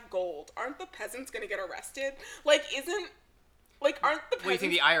suddenly have gold, aren't the peasants gonna get arrested? Like, aren't the peasants... What, do you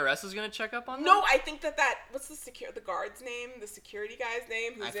think the IRS is going to check up on No, them? I think that what's the guard's name? The security guy's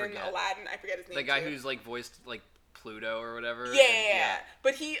name who's in forget. Aladdin? I forget his name. The guy too. who's like voiced, like Pluto or whatever. Yeah.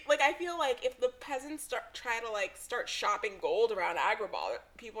 But I feel like if the peasants try to start shopping gold around Agrabah,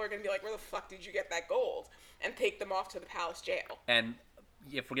 people are gonna be like, where the fuck did you get that gold? And take them off to the palace jail. And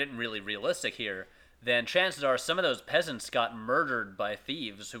if we're getting really realistic here, then chances are some of those peasants got murdered by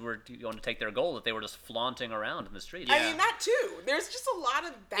thieves who were going to take their gold that they were just flaunting around in the streets. I mean, that too. There's just a lot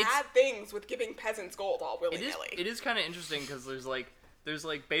of bad things with giving peasants gold all willy-nilly. It is kind of interesting because there's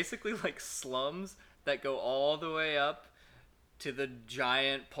basically slums that go all the way up to the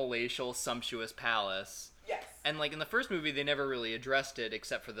giant palatial sumptuous palace. Yes. And in the first movie they never really addressed it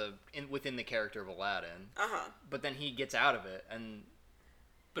except for within the character of Aladdin. But then he gets out of it and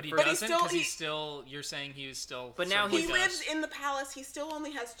But he doesn't, because he's still. You're saying he was still. But now he lives in the palace. He still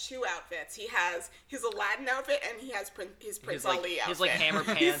only has 2 outfits. He has his Aladdin outfit and he has his Prince Ali outfit. His hammer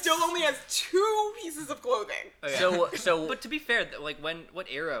pants. He still only has 2 pieces of clothing. Oh, yeah. So, but to be fair, what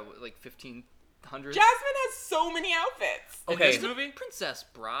era? 1500s. Jasmine has so many outfits. Okay, in this movie, Princess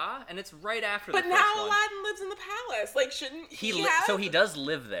Bra, and it's right after. But the now first one. Aladdin lives in the palace. Shouldn't he have? So he does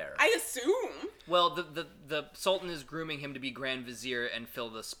live there. I assume. Well, the Sultan is grooming him to be Grand Vizier and fill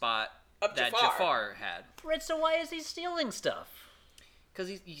the spot that Jafar. Jafar had. Right, so why is he stealing stuff? Because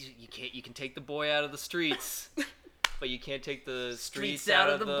you can take the boy out of the streets, but you can't take the streets out out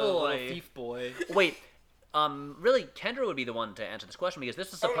of of the the boy. little thief boy. Wait, really, Kendra would be the one to answer this question because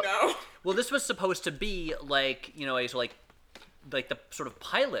this was no. Well, this was supposed to be the sort of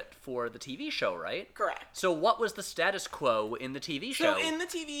pilot for the TV show, right? Correct. So what was the status quo in the TV show? So in the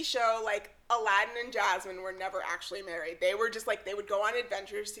TV show, Aladdin and Jasmine were never actually married. They were just they would go on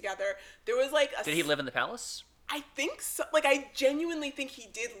adventures together. There was Did he live in the palace? I think so. I genuinely think he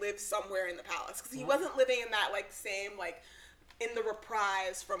did live somewhere in the palace because he wasn't living in that same in the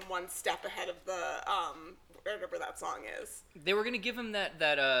reprise from One Step Ahead of the whatever that song is. They were gonna give him that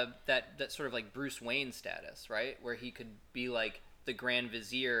sort of Bruce Wayne status, right? Where he could be the Grand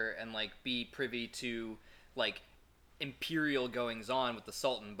Vizier and be privy to imperial goings on with the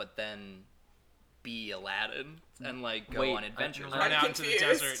Sultan, but then be Aladdin and go on adventures. Run out into the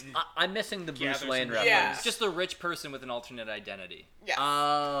desert. And I'm missing the Bruce gather Wayne some- reference. Yeah. Just the rich person with an alternate identity. Yes.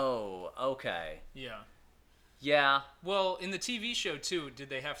 Oh, okay. Yeah. Yeah. Well, in the TV show too, did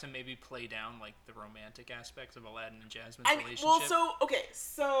they have to maybe play down the romantic aspects of Aladdin and Jasmine's relationship?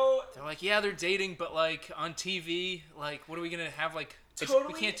 So They're yeah, they're dating, but on TV, what are we gonna have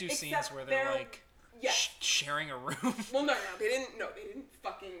Totally, we can't do scenes except where they're yes. sharing a room. Well, no, they didn't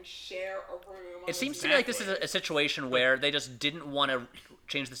fucking share a room. It seems to me like this is a situation where they just didn't want to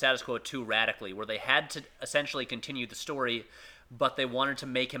change the status quo too radically, where they had to essentially continue the story, but they wanted to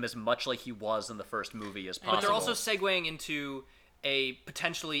make him as much like he was in the first movie as possible. But they're also segueing into a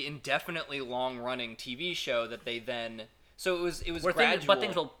potentially indefinitely long-running TV show that they then. So it was where gradual.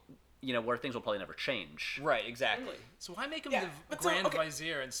 things will, where things will probably never change. Right, exactly. So why make him Yeah, the but so, Grand okay.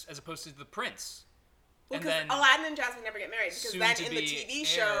 Vizier as opposed to the Prince? Well, And because then Aladdin and Jasmine never get married. Because then in the soon-to-be TV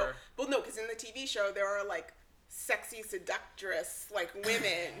show, heir. well, no, because in the TV show there are sexy seductress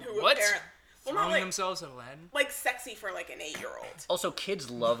women who What? apparently, well, not Throwing themselves at Aladdin? sexy for an 8-year-old. Also, kids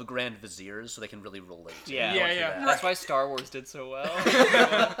love Grand Viziers, so they can really relate to Yeah. it. Yeah, Don't do yeah. that. That's why Star Wars did so well.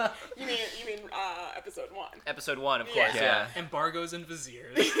 You mean episode 1? Episode 1, of Yeah. course. Yeah. Embargoes and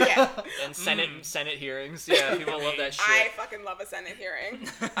viziers. Yeah. And Senate hearings. Yeah, people love that shit. I fucking love a Senate hearing.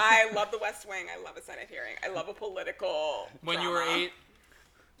 I love the West Wing. I love a Senate hearing. I love a political When you were drama. 8,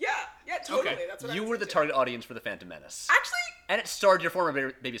 Yeah, totally. Okay. That's what I You was were the into. target audience for The Phantom Menace. Actually, And it starred your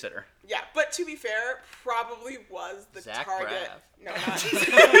former babysitter. yeah, but to be fair, probably was the Zach target. Braff. No,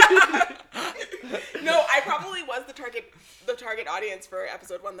 not. No, I probably was the target audience for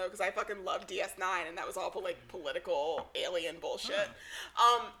episode 1 though, because I fucking loved DS9, and that was all political alien bullshit.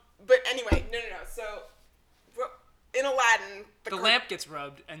 But anyway, no. So in Aladdin, the lamp gets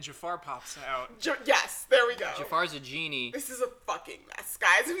rubbed and Jafar pops out. Yes, there we go. Jafar's a genie. This is a fucking mess,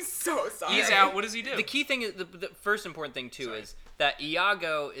 guys. I'm so sorry. He's out. What does he do? The key thing is the first important thing too is that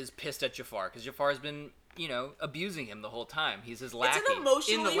Iago is pissed at Jafar because Jafar's been abusing him the whole time. He's his lackey. It's an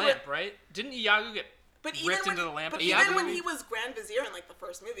emotionally in the lamp, right? Didn't Iago get ripped into the lamp? But in the even other when movie? he was Grand Vizier in the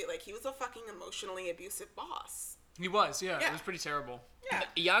first movie, he was a fucking emotionally abusive boss. He was, yeah. Yeah. It was pretty terrible. Yeah.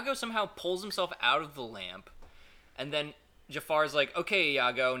 Iago somehow pulls himself out of the lamp, and then Jafar's like, "Okay,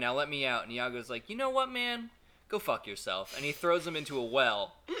 Iago, now let me out." And Iago's like, "You know what, man? Go fuck yourself." And he throws him into a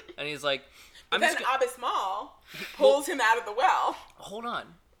well, and he's like, But then Abismal pulls him out of the well. Hold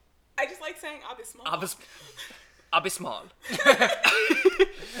on. I just like saying Abismal. Abismal.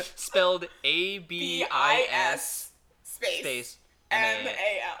 Spelled A-B-I-S space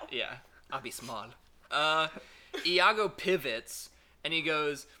M-A-L. Yeah, Abismal. Iago pivots, and he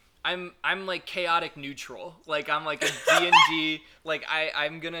goes, I'm like chaotic neutral. Like I'm like a D&D. Like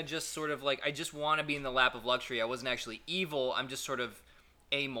I'm gonna just sort of like I just want to be in the lap of luxury. I wasn't actually evil. I'm just sort of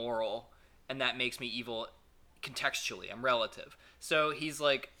amoral, and that makes me evil contextually. I'm relative. So he's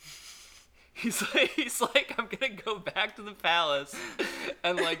like I'm gonna go back to the palace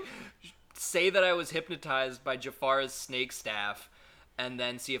and like say that I was hypnotized by Jafar's snake staff, and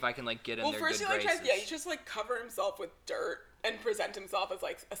then see if I can like get in their good graces. He just like cover himself with dirt and present himself as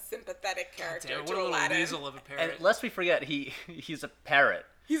like a sympathetic character Damn, to what a little Aladdin. weasel of a parrot. And lest we forget, he's a parrot.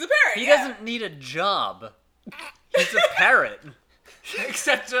 He's a parrot. He yeah. doesn't need a job. He's a parrot.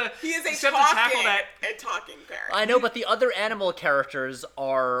 except to He is except to tackle that. a talking parrot. I know, but the other animal characters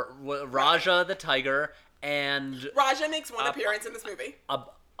are Raja the tiger and Raja makes one appearance in this movie.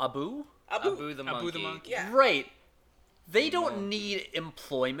 Abu. Abu the monkey. Yeah. Right. They don't need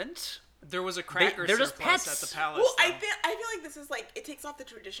employment. There was a cracker they're just surplus pets. at the palace. Well, I though. feel like this is like it takes off the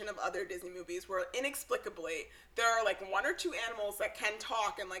tradition of other Disney movies where inexplicably there are like one or two animals that can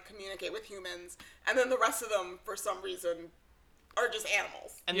talk and like communicate with humans, and then the rest of them for some reason are just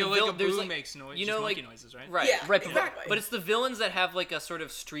animals. And You the know, like vil- a there's boo like makes noise, you just know, monkey like noises, right? Right, Yeah, right. exactly. But it's the villains that have like a sort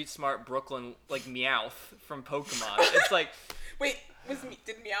of street smart Brooklyn like Meowth from Pokemon. It's like Wait, did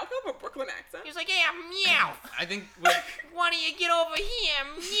Meowth have a Brooklyn accent? he's like, yeah, Meowth. I think Why don't you get over here,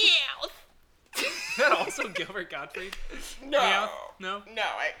 Meowth? that also Gilbert Gottfried. No, Meowth? No?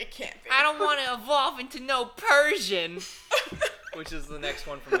 it can't be. I don't want to evolve into no Persian. Which is the next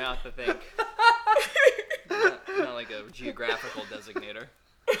one from Mouth, I think. Not like a geographical designator.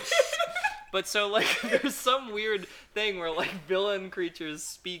 But so, like, there's some weird thing where, like, villain creatures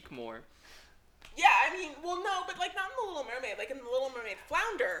speak more. Yeah, I mean, well, no, but like not in The Little Mermaid. Like in The Little Mermaid,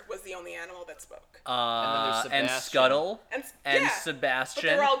 Flounder was the only animal that spoke. then there's And Sebastian. Scuttle And and yeah, Sebastian. But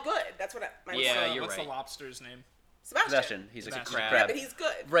they're all good. That's what my Yeah, you're What's right. the lobster's name? Sebastian. He's a Sebastian. crab. Yeah, but he's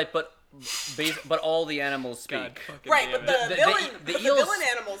good. Right, but all the animals speak. God fucking Right, damn but it. the The villain, eels- villain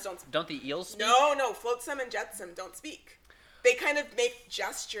animals don't speak. Don't the eels speak? No, Flotsam and Jetsam don't speak. They kind of make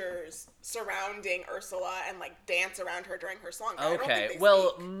gestures surrounding Ursula and like dance around her during her song. But I don't Okay, think they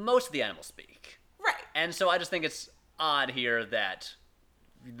well, speak. most of the animals speak. Right. And so I just think it's odd here that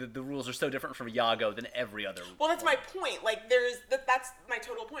the rules are so different from Iago than every other. Well, that's my point. Like, that's my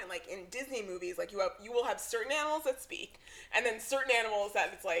total point. Like in Disney movies, like you will have certain animals that speak, and then certain animals that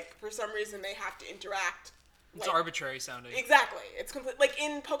it's like for some reason they have to interact. It's like, arbitrary sounding. Exactly. It's complete. Like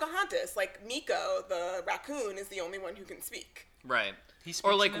in Pocahontas, like Miko, the raccoon, is the only one who can speak. Right. He speaks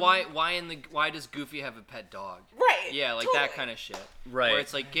Or like in why does Goofy have a pet dog? Right. Yeah, like totally. that kind of shit. Right. Where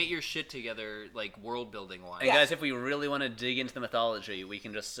it's like get your shit together, like world building wise. And Yeah. guys, if we really want to dig into the mythology, we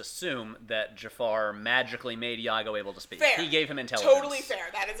can just assume that Jafar magically made Iago able to speak. Fair. He gave him intelligence. Totally fair.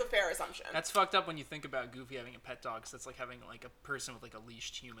 That is a fair assumption. That's fucked up when you think about Goofy having a pet dog, 'cause that's like having like a person with like a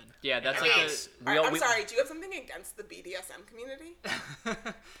leashed human. Yeah, that's in like a a- house. All right, I'm we- sorry. Do you have something against the BDSM community?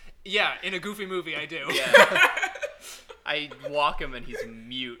 Yeah, in a Goofy movie, I do. Yeah. I walk him and he's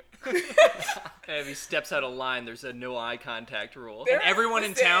mute. And if he steps out of line, there's a no eye contact rule. There- Everyone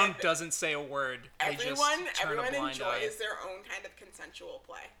in Listen, town doesn't say a word. They just turn a blind enjoys eye. their own kind of consensual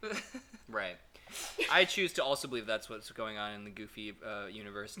play. Right. I choose to also believe that's what's going on in the Goofy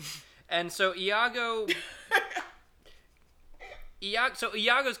universe. And so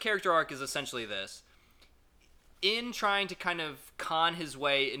Iago's character arc is essentially this. In trying to kind of con his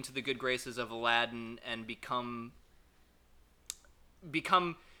way into the good graces of Aladdin and become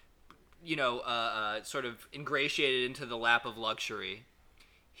sort of ingratiated into the lap of luxury,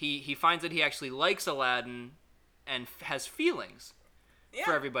 he finds that he actually likes Aladdin and has feelings Yeah.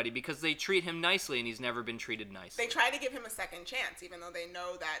 for everybody because they treat him nicely and he's never been treated nicely. They try to give him a second chance, even though they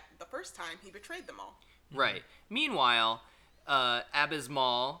know that the first time he betrayed them all. Right. Meanwhile,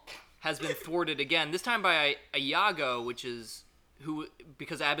 Abismal has been thwarted again, this time by Iago, because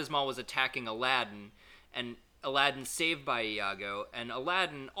Abismal was attacking Aladdin, and Aladdin saved by Iago, and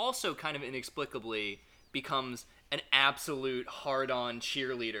Aladdin also kind of inexplicably becomes an absolute hard-on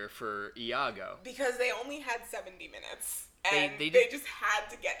cheerleader for Iago. Because they only had 70 minutes. They And did- they just had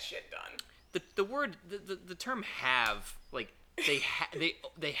to get shit done. The term "have," like they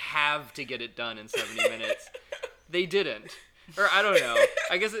have to get it done in 70 minutes. They didn't. Or I don't know.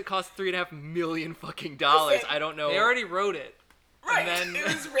 I guess it cost $3.5 million fucking dollars. Listen, I don't know. They already wrote it. Right. And then- It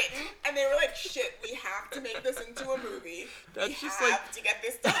was written, and they were like, shit, we have to make this into a movie. That's we just have like- to get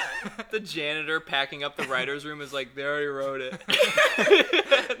this done. The janitor packing up the writer's room is like, they already wrote it.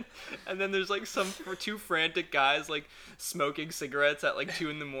 And then there's like two frantic guys like smoking cigarettes at like 2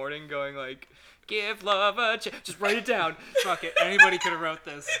 a.m. going like, give love a chance. Just write it down. Fuck it. Anybody could have wrote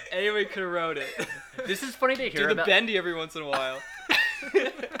this. Anybody could have wrote it. This is funny to hear Do the about. bendy every once in a while.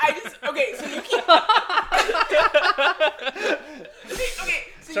 Okay, so you keep. okay,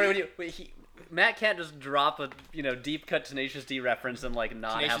 so Sorry, Matt can't just drop a deep cut Tenacious D reference and like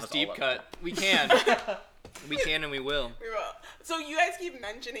not have Tenacious us deep all cut. We can. We can and we will. We will. So you guys keep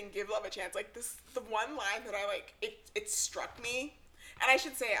mentioning "Give Love a Chance." Like this, the one line that I like, it struck me. And I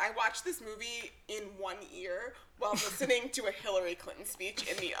should say, I watched this movie in one ear while listening to a Hillary Clinton speech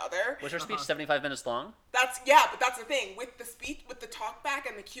in the other. Was her speech 75 minutes long? But that's the thing with the speech, with the talkback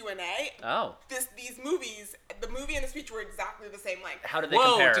and the Q&A. Oh. These movies, the movie and the speech were exactly the same length. How did they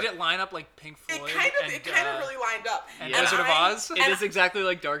Whoa, compare? did it line up like Pink Floyd? It kind of really lined up. And Wizard of Oz? It is exactly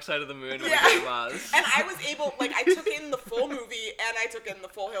like Dark Side of the Moon. Yeah. Wizard of Oz. And I was able, like, I took in the full movie and I took in the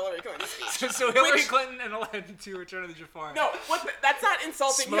full Hillary Clinton speech. So Hillary Clinton and Aladdin 2 Return of the Jafar. No, that's not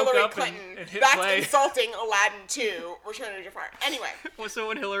insulting Smoke Hillary up Clinton. and hit That's play. insulting Aladdin 2 Return of Jafar. Anyway. Well, so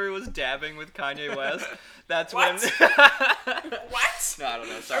when Hillary was dabbing with Kanye West, that's What? when. What? No, I don't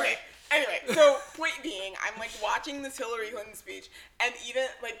know. Sorry. Okay. Anyway, so point being, I'm like watching this Hillary Clinton speech, and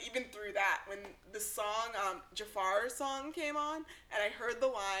even through that, when the song Jafar's song came on, and I heard the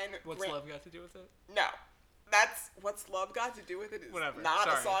line, What's love got to do with it? No, that's what's love got to do with it is Whatever. not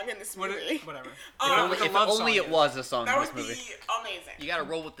Sorry. a song in this movie. Whatever. If only it was a song That in would this be movie. amazing. You gotta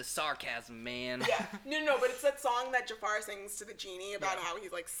roll with the sarcasm, man. Yeah. No, but it's that song that Jafar sings to the genie about how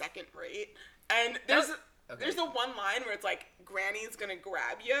he's like second rate. And there's the one line where it's like, Granny's gonna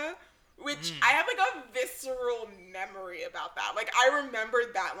grab you, which I have like a visceral memory about that. Like I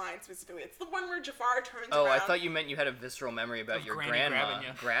remembered that line specifically. It's the one where Jafar turns around. Oh, I thought you meant you had a visceral memory about your Granny grandma grabbing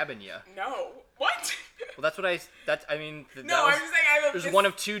ya. grabbing you. No. What? Well, that's what I mean. No, I'm just saying I have a There's one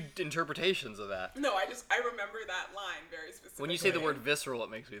of two interpretations of that. No, I remember that line very specifically. When you say the word visceral, it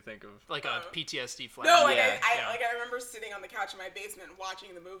makes me think of Like a PTSD flash. No, like Yeah. I remember sitting on the couch in my basement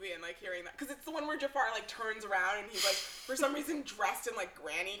watching the movie and like hearing that, because it's the one where Jafar like turns around and he's like for some reason dressed in like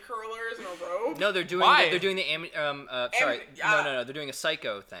granny curlers and a robe. No, they're doing Why? they're doing the no, they're doing a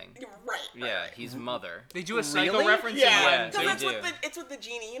Psycho thing. Right. Yeah, he's mother. They do a psycho Really? reference in Yeah, Aladdin because they too. do. it's with the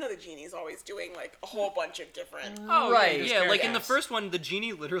genie. You know, the genie's always doing like a whole bunch of different. Oh, Right. just Yeah, like in the characters. first one, the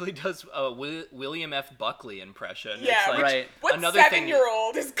genie literally does a William F. Buckley impression. Yeah, It's like, which, Right. what Another thing-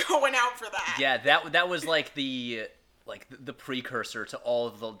 7-year-old is going out for that? Yeah, that was like the precursor to all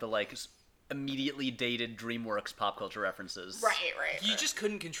of the like immediately dated DreamWorks pop culture references. Right. You just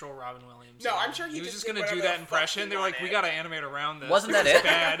couldn't control Robin Williams. No, I'm sure he was just just did gonna do whatever that the fuck impression. he They were like, we wanted. gotta animate around this. Wasn't that This it? is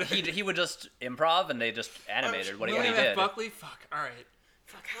bad. He would just improv and they just animated what he William did. F. Buckley? Fuck. All right.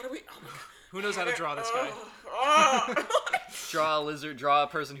 Fuck, how do we? Oh my god. Who knows how to draw this guy? Oh. draw a lizard, draw a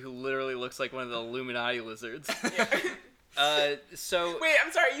person who literally looks like one of the Illuminati lizards. So Wait,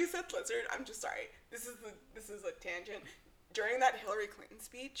 I'm sorry. You said lizard. I'm just sorry. This is a tangent. During that Hillary Clinton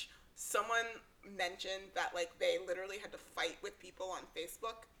speech, someone mentioned that like they literally had to fight with people on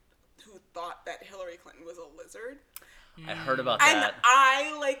Facebook who thought that Hillary Clinton was a lizard. I heard about And that.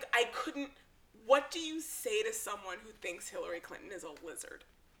 I couldn't. What do you say to someone who thinks Hillary Clinton is a lizard?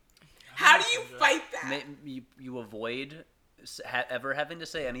 How do you fight that? You avoid ever having to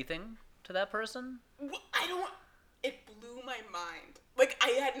say anything to that person? I don't. It blew my mind. Like I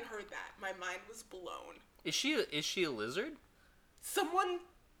hadn't heard that. My mind was blown. is she a lizard? Someone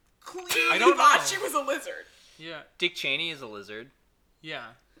clearly I don't thought know. she was a lizard. Yeah. Dick Cheney is a lizard. Yeah.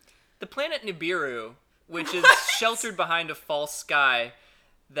 The planet Nibiru, which is sheltered behind a false sky,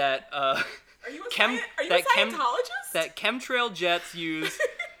 that Are you a Scientologist? that chemtrail jets use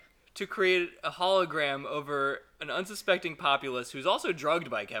to create a hologram over an unsuspecting populace who's also drugged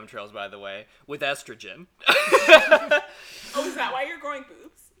by chemtrails, by the way, with estrogen. Oh, is that why you're growing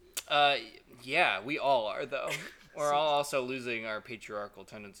boobs? Yeah, we all are, though. We're all also losing our patriarchal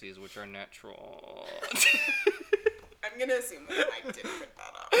tendencies, which are natural. I'm gonna assume that Mike didn't put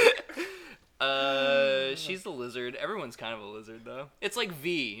that up. She's the lizard. Everyone's kind of a lizard, though. It's like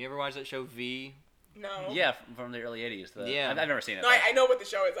V. You ever watch that show V? No. Yeah, from the early 80s. Yeah. I've never seen it. No, I know what the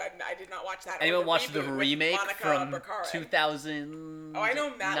show is. I did not watch that. or Anyone watch the reboot with remake Monica from Baccarin. 2009? Oh, I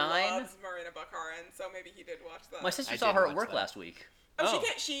know Matt loves Marina Baccarin, so maybe he did watch that. My sister I saw did her at watch work that. last week. Oh,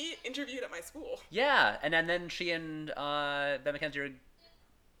 she interviewed at my school. Yeah, and then she and Ben McKenzie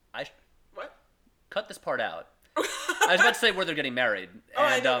are... What? Cut this part out. I was about to say where they're getting married. Oh,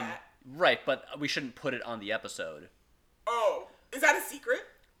 I and, know that. Right, but we shouldn't put it on the episode. Oh, is that a secret?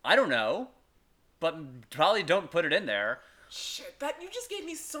 I don't know, but probably don't put it in there. Shit, that you just gave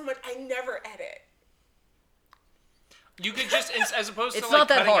me so much. I never edit. You could just, as opposed It's to like not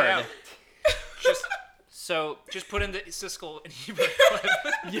that cutting it hard. So just put in the Siskel and Ebert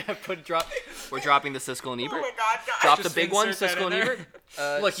clip. yeah, we're dropping the Siskel and Oh Ebert. my god, guys. Drop the Just big one, insert that Siskel in and there.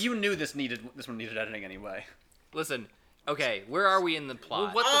 Ebert. Look, you knew this one needed editing anyway. Listen, Okay, where are we in the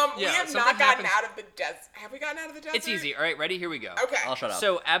plot? We have something not gotten happens- out of the desert. Have we gotten out of the desert? It's easy. All right, ready? Here we go. Okay. I'll shut up.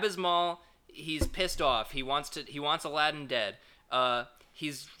 So Abismal, he's pissed off. He wants Aladdin dead.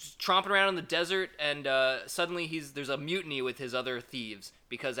 He's tromping around in the desert, and suddenly there's a mutiny with his other thieves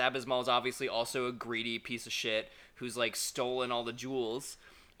because Abismal is obviously also a greedy piece of shit who's like stolen all the jewels.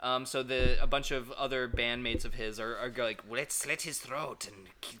 So a bunch of other bandmates of his are like, well, let's slit his throat and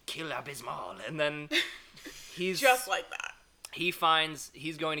kill Abismal, and then he's Just like that.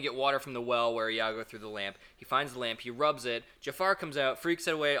 he's going to get water from the well where Iago threw the lamp. He finds the lamp, he rubs it. Jafar comes out, freaks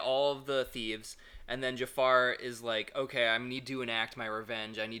away all of the thieves, and then Jafar is like, okay, I need to enact my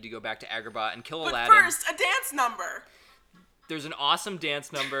revenge. I need to go back to Agrabah and kill But Aladdin. first, a dance number. There's an awesome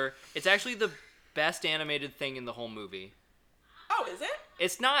dance number. It's actually the best animated thing in the whole movie. Oh, is it?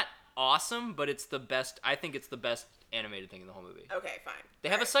 It's not awesome, but it's the best. I think it's the best animated thing in the whole movie. Okay, fine. They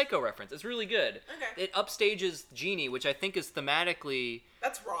have a Psycho reference. It's really good. Okay. It upstages Genie, which I think is thematically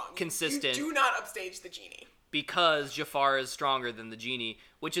That's wrong. consistent. You do not upstage the genie. because Jafar is stronger than the genie,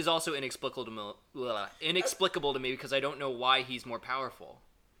 which is also inexplicable to me because I don't know why he's more powerful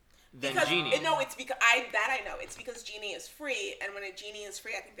than Genie. No, it's because I know. It's because Genie is free, and when a genie is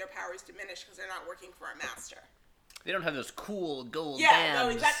free, I think their powers diminish because they're not working for a master. They don't have those cool gold Yeah, bands. no,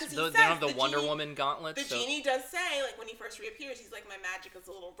 exactly. They don't have the Wonder Woman gauntlets. The genie does say, like, when he first reappears, he's like, my magic is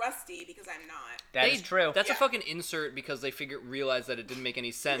a little rusty because I'm not. That is true. That's a fucking insert because they realized that it didn't make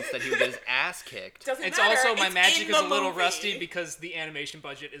any sense that he would get his ass kicked. Doesn't It's matter. also my It's magic in is a the little movie. rusty because the animation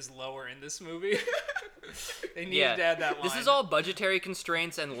budget is lower in this movie. They needed to add that line. This is all budgetary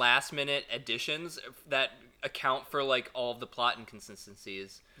constraints and last-minute additions that account for, like, all of the plot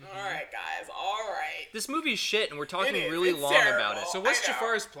inconsistencies. Alright, guys, alright. This movie's shit, and we're talking It is. really It's long terrible. about it. So I what's know.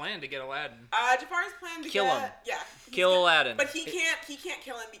 Jafar's plan to get Aladdin? Jafar's plan to Kill get... him. Yeah. he's Kill gonna- Aladdin. But he can't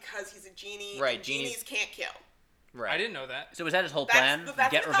kill him because he's a genie. Right, and genies- genies can't kill. Right. I didn't know that. So is that his whole That's plan?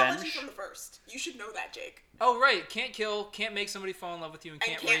 that's Get mythology revenge? from the first. You should know that, Jake. Oh, right. Can't kill, can't make somebody fall in love with you, and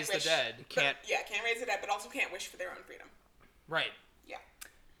can't raise wish. the dead. Can't- Can't raise the dead, but also can't wish for their own freedom. Right. Yeah.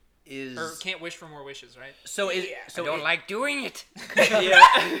 Is Or can't wish for more wishes, right? so is Yeah. so I don't i- like doing it.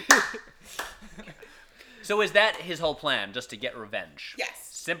 so is that his whole plan? Just to get revenge? Yes.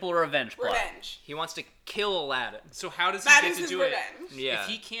 Simple revenge plot. Revenge. He wants to kill Aladdin. So how does he That get is to his do it? revenge. Yeah. If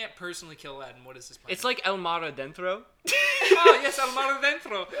he can't personally kill Aladdin, what is his plan? It's like El Mar Adentro. Oh, yes, El Mar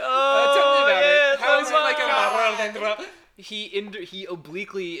Adentro. Oh, tell me about yes, it. How is it El like El Mar Adentro? He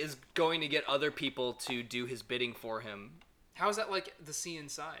obliquely is going to get other people to do his bidding for him. How is that like the sea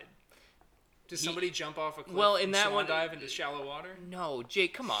inside? Does somebody jump off a cliff Well, in and that swan one- dive into shallow water? No,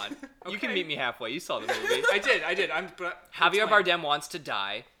 Jake, come on. You can Okay. meet me halfway. You saw the movie. I did. Javier explain. Bardem wants to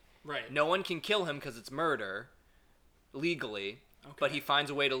die. Right. No one can kill him because it's murder, legally. But Okay. he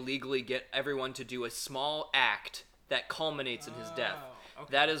finds a way to legally get everyone to do a small act that culminates in his death.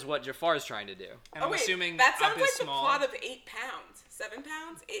 okay. That is what Jafar's trying to do. And Oh I'm wait, assuming that sounds Ab like is the small. plot of 8 pounds. 7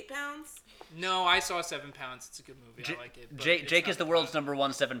 pounds? 8 pounds? No, I saw 7 Pounds. It's a good movie. I like it. but Jake, it's Jake not is the the world's plot.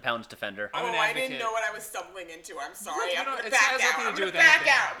 #1 7-pound defender. I'm an I advocate. didn't know what I was stumbling into. I'm sorry. Look, I'm you know, gonna it back has out. nothing to I'm do gonna with back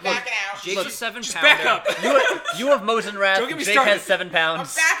anything. out. Backing out. Jake's a 7 Just pounder. back up. You have Mosenrath. Don't get me Jake started. has 7 I'm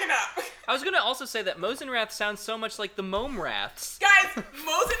pounds. backing up. I was going to also say that Mosenrath sounds so much like the Momraths Guys,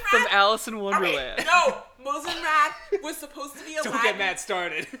 Mosenrath. from Alice in Okay, Wonderland. no, Mosenrath was supposed to be Aladdin. Don't get Matt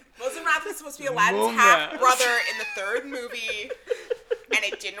started. Mosenrath was supposed to be Aladdin's Momrath. half brother in the 3rd movie, and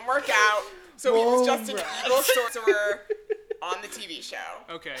it didn't work out. So he was just an evil sorcerer on the TV show.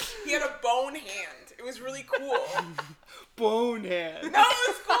 Okay. He had a bone hand. It was really cool. Bonehead. No, it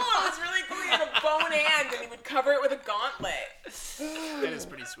was cool. It was really cool. He had a bone hand, and he would cover it with a gauntlet. That is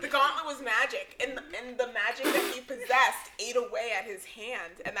pretty The sweet. gauntlet was magic, and the magic that he possessed ate away at his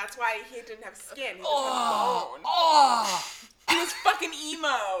hand, and that's why he didn't have skin. He just had bone. Oh! He was fucking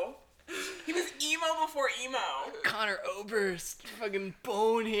emo. He was emo before emo. Connor Oberst, fucking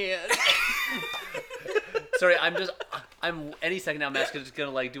Bonehead. Sorry, I'm any second now. Matt's just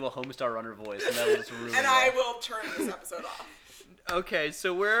gonna like do a Homestar Runner voice, and that will just ruin And it I all. will turn this episode off. Okay,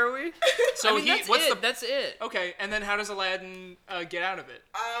 so where are we? So That's it. Okay, and then how does Aladdin get out of it?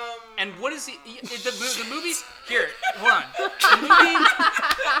 Um, And what is the movie's here? Hold on. The movie.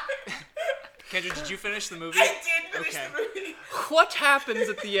 Kendra, did you finish the movie? I did finish Okay. the movie. What happens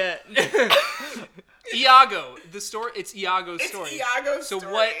at the end? Iago, the story. It's Iago's It's story. Iago's so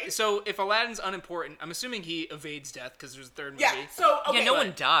story. what? So if Aladdin's unimportant, I'm assuming he evades death because there's a 3rd movie. Yeah, so, okay. Yeah, no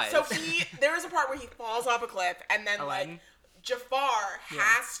one dies. So there is a part where he falls off a cliff, and then, Aladdin? like, Jafar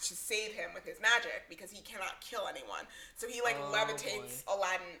has to save him with his magic because he cannot kill anyone. So he, like, levitates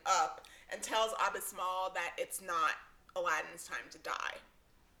Aladdin up and tells Abismal that it's not Aladdin's time to die.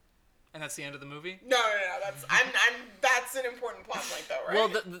 And that's the end of the movie? No. That's an important plot point, though, right?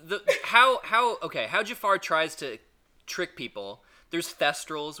 Well, how Jafar tries to trick people. There's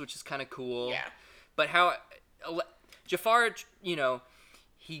Thestrals, which is kind of cool. Yeah. But how Jafar,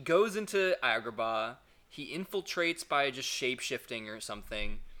 he goes into Agrabah, he infiltrates by just shape-shifting or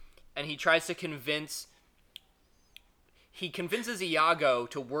something, and he tries to convinces Iago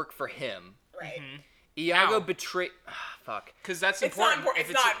to work for him. Right. Iago How? Fuck. Because that's It's important. not important.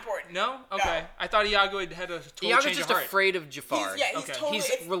 If It's not important. No? Okay. No. I thought Iago had a total Iago's change just of heart. afraid of Jafar. He's Okay. totally...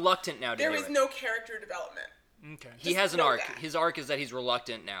 He's reluctant now to There do is it. no character development. Okay. He has an know arc. that. His arc is that he's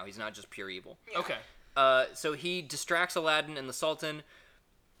reluctant now. He's not just pure evil. Okay. So he distracts Aladdin and the Sultan.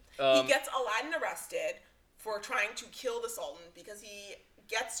 He gets Aladdin arrested for trying to kill the Sultan because he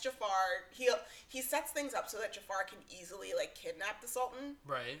gets Jafar. He sets things up so that Jafar can easily kidnap the Sultan.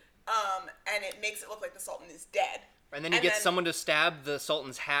 Right. And it makes it look like the Sultan is dead. And then he gets someone to stab the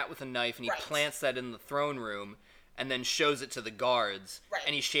Sultan's hat with a knife, and he plants that in the throne room, and then shows it to the guards. Right.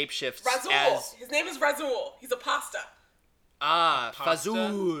 And he shapeshifts Razul. as... His name is Razul. He's a pasta. Pasta?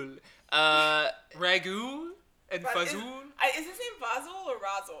 Fazul. Ragu and Is Fazul. his name Fazul or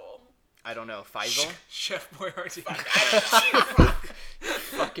Razul? I don't know. Faisal? Chef Boyardee. I don't know.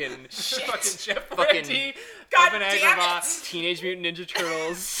 Fucking Fucking Chef Fucking- Boyardee. God of an damn Agrabah. it! Teenage Mutant Ninja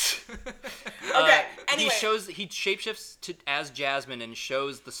Turtles. Okay, anyway. He shapeshifts as Jasmine and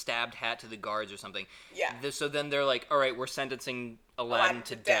shows the stabbed hat to the guards or something. Yeah. So then they're like, all right, we're sentencing Aladdin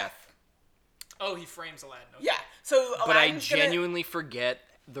to death. Oh, he frames Aladdin. Okay. Yeah. So But I Aladdin's gonna- genuinely forget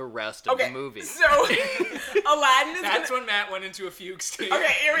the rest of Okay, the movie. so Aladdin is That's gonna... when Matt went into a fugue state.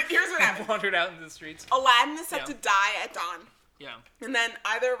 Okay, here's what happened. Wandered out into the streets. Aladdin is set Yeah. to die at dawn. Yeah. And then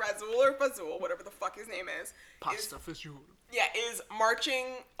either Razul or Fazul, whatever the fuck his name is, Fazul. is marching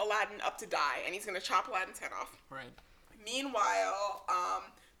Aladdin up to die, and he's gonna chop Aladdin's head off. Right. Meanwhile,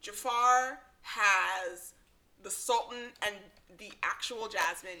 Jafar has the Sultan and the actual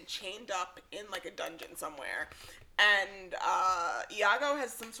Jasmine chained up in a dungeon somewhere. And Iago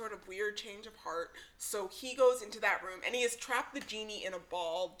has some sort of weird change of heart, so he goes into that room, and he has trapped the genie in a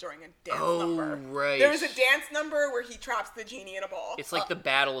ball during a dance number. right. There's a dance number where he traps the genie in a ball. It's like the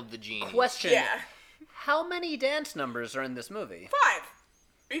Battle of the Genies. Question. Yeah. How many dance numbers are in this movie? 5.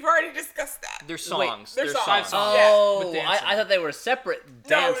 We've already discussed that. They're songs. They're songs. 5 songs. Oh, With dancing. I thought they were separate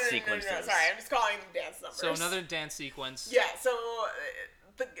dance sequences. No, sorry, I'm just calling them dance numbers. So another dance sequence. Yeah, so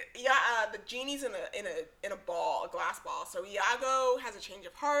the genie's in a ball, a glass ball. So Iago has a change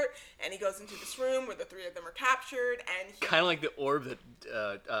of heart, and he goes into this room where the 3 of them are captured, and he... Kind of like the orb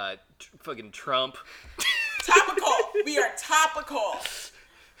that fucking Trump. Topical! We are topical!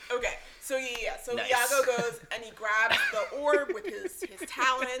 Okay, so so Nice. Iago goes, and he grabs the orb with his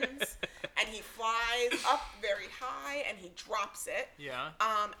talons, and he flies up very high, and he drops it. Yeah.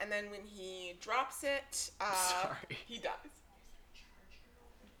 And then when he drops it, Sorry. he dies.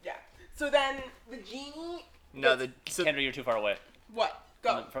 Yeah. So then the genie... No, Kendra, you're too far away What?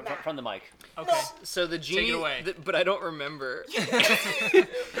 Go. from the mic. Okay. so the genie. it away. But I don't remember.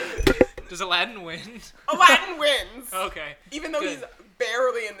 Does Aladdin win? Aladdin wins. Okay. Even though Good. he's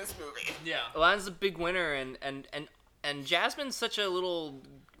barely in this movie. Yeah. Aladdin's a big winner, and Jasmine's such a little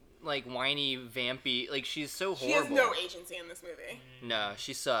whiny, vampy. She's so She horrible. has no agency in this movie. No,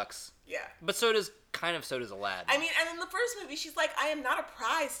 she sucks. Yeah. But so does Aladdin. I mean, and in the first movie, she's like, I am not a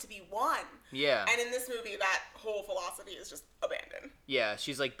prize to be won. Yeah. And in this movie, that whole philosophy is just abandoned. Yeah,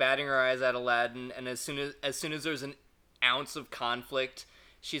 she's batting her eyes at Aladdin, and as soon as there's an ounce of conflict,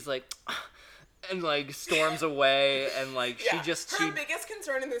 she's and storms away, and Yeah. Her biggest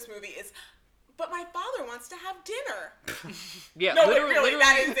concern in this movie is, but my father wants to have dinner. yeah, No, literally,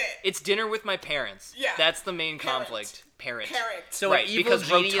 that is it. It's dinner with my parents. Yeah. That's the main Parent. conflict. Parent. So Right, an evil because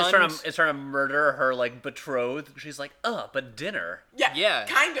genie is Rotund- trying to murder her betrothed. She's like, but dinner. Yeah. Yeah.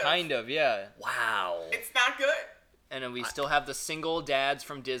 Kind of. Yeah. Wow. It's not good. And then we still have the single dads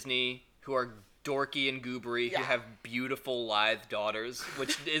from Disney who are dorky and goobery, who Yeah. have beautiful lithe daughters,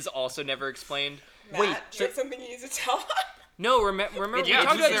 which is also never explained. Matt, do you have something you need to tell us? No, remember Yeah,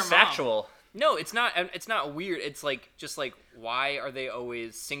 talk about their It's mom. factual. No, it's not. It's not weird. It's just why are they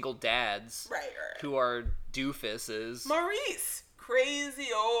always single dads Right. who are doofuses? Maurice. Crazy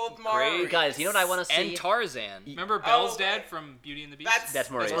old Maurice. Guys, you know what I want to see? And Tarzan. Remember Belle's Oh, dad right. from Beauty and the Beast? That's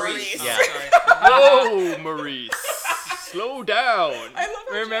Maurice. Maurice. Yeah. Sorry. Whoa, Maurice, slow down. I love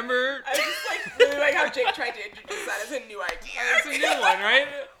how Remember? I just really like how Jake tried to introduce that as a new idea. It's a new one, right?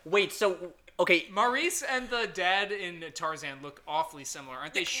 Wait, so okay, Maurice and the dad in Tarzan look awfully similar.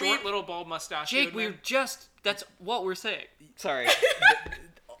 Aren't they short, little bald mustache? Jake, that's what we're saying. Sorry.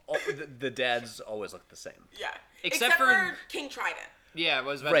 the dads always look the same. Yeah. Except for- King Trident. Yeah, I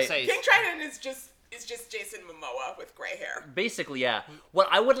was about Right. to say. King Triton is just Jason Momoa with gray hair. Basically, yeah. What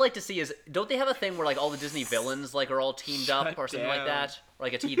I would like to see is, don't they have a thing where like all the Disney villains like are all teamed up or something like down. that, or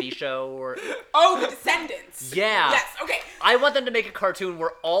like a TV show or? Oh, the Descendants. Yeah. Yes. Okay. I want them to make a cartoon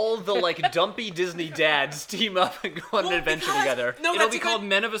where all the like dumpy Disney dads team up and go on an adventure because- together. No, It'll that's be a called good-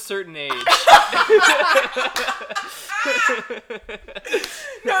 Men of a Certain Age.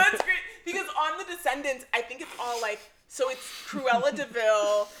 No, that's great because on the Descendants, I think it's all like so. It's Cruella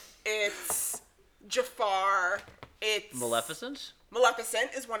DeVille. It's Jafar. It's Maleficent?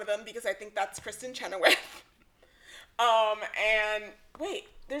 Maleficent is one of them because I think that's Kristen Chenoweth. And wait,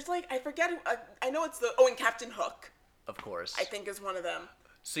 there's like I forget. I know it's and Captain Hook. Of course. I think is one of them.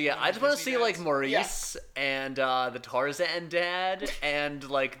 So yeah, I just want to Disney see like dads. Maurice and the Tarzan dad and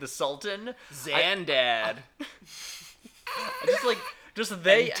like the Sultan. Xandad. I just like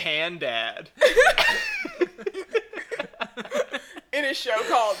they. And Tandad. In a show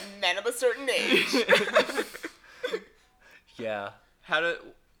called Men of a Certain Age. Yeah. How to...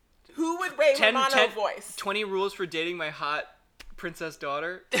 Who would Ray Romano voice? 20 rules for dating my hot princess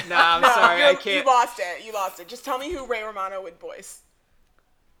daughter? Nah, I'm sorry, I can't. You lost it. You lost it. Just tell me who Ray Romano would voice.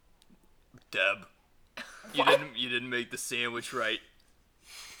 Deb, you didn't make the sandwich right.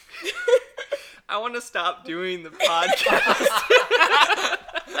 I want to stop doing the podcast.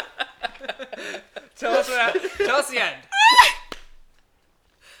 Tell us the end.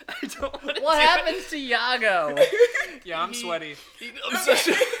 I don't want to. What happens to Iago? Yeah, I'm sweaty. I'm such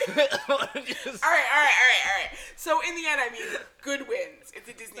a. All right. So in the end, I mean, good wins. It's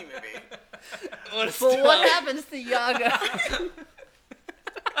a Disney movie. But what happens to Iago?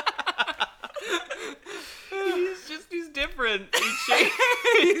 He's different.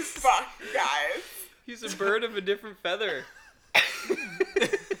 He's Fuck, guys. He's a bird of a different feather. I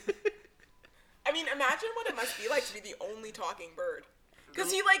mean, imagine what it must be like to be the only talking bird.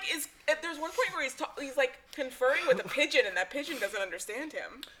 Because he like is. There's one point where he's like conferring with a pigeon, and that pigeon doesn't understand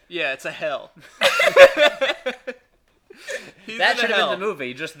him. Yeah, it's a hell. He's That in should have hell. been the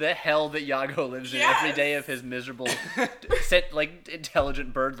movie, just the hell that Iago lives in every Yes. day of his miserable, like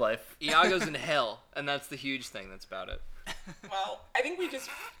intelligent bird life. Iago's in hell, and that's the huge thing that's about it. Well, I think we just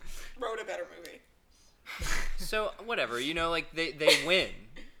wrote a better movie. So whatever, like they win.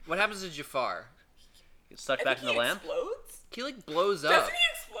 What happens to Jafar? Gets sucked I back think in the he lamp. explodes. He like blows up. Doesn't he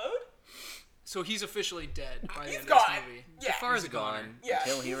explode? So he's officially dead by the He's end gone. of this movie. Yeah. Jafar's He's a goner. gone. Yeah.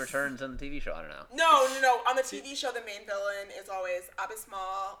 Until he returns in the TV show. I don't know. No. On the TV show, the main villain is always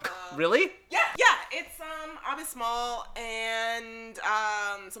Abismal. Really? Yeah. It's Abismal and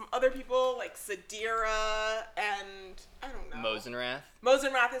some other people like Sadira and I don't know. Mosenrath.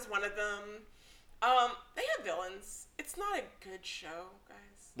 Mosenrath is one of them. They have villains. It's not a good show,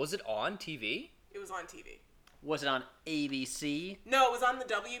 guys. Was it on TV? It was on TV. Was it on ABC? No, it was on the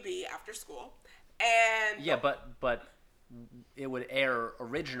WB after school. And Yeah, but it would air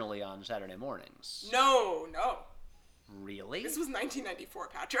originally on Saturday mornings. No. Really? This was 1994,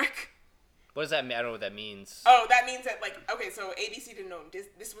 Patrick. What does that mean? I don't know what that means. Oh, that means that okay, so ABC didn't know.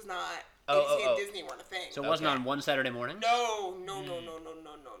 This was not. ABC and Disney weren't a thing. So it wasn't on one Saturday morning? No.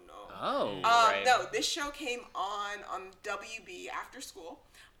 Oh. Right. No, this show came on WB after school,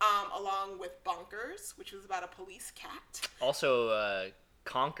 along with Bonkers, which was about a police cat. Also,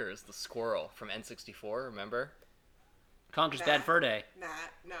 Conkers the squirrel from N64. Remember? Conker's Bad Fur Day.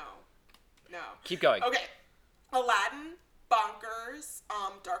 Matt, no. Keep going. Okay, Aladdin, Bonkers,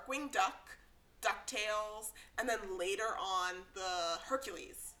 Darkwing Duck, DuckTales, and then later on the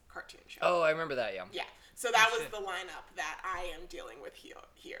Hercules cartoon show. Oh, I remember that. Yeah. Yeah, so that was the lineup that I am dealing with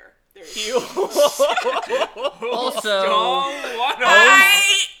here. There's Also, I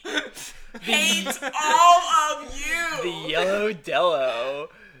hate all of you. The Yellow Dello.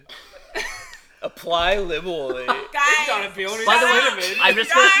 Apply liberally. Guys, Gotta be only by the that way, vitamin. I'm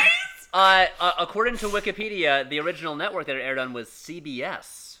just guys. according to Wikipedia, the original network that it aired on was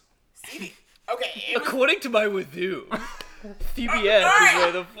CBS. Okay, it was, According to my Wazoo, CBS is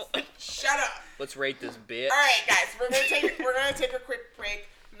where the. shut up. Let's rate this bitch. All right, guys, we're gonna take a quick break.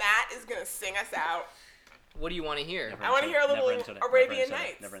 Matt is gonna sing us out. What do you want to hear? I want to hear a little Never-ending soda. Arabian Never-ending soda.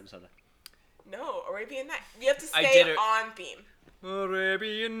 Nights. Never-ending soda. No, Arabian Nights. You have to I stay did it. on theme.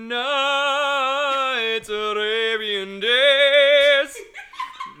 Arabian Nights, Arabian Days.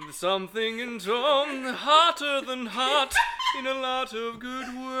 Something in Tom hotter than hot in a lot of good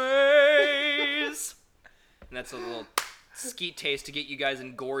ways. And that's a little skeet taste to get you guys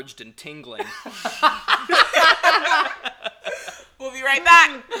engorged and tingling. We'll be right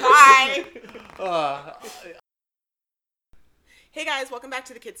back. Bye. Hey guys, welcome back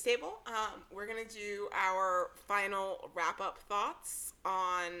to the Kids Table. We're going to do our final wrap-up thoughts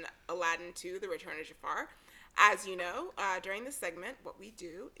on Aladdin 2, The Return of Jafar. As you know, during this segment, what we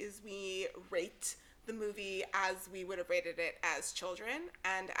do is we rate the movie as we would have rated it as children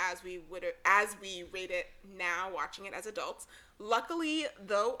and as we rate it now watching it as adults. Luckily,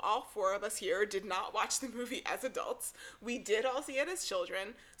 though all four of us here did not watch the movie as adults, we did all see it as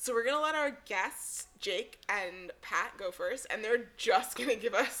children. So we're going to let our guests, Jake and Pat, go first, and they're just going to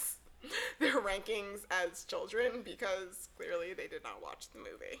give us their rankings as children because clearly they did not watch the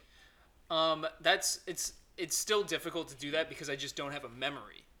movie. It's still difficult to do that because I just don't have a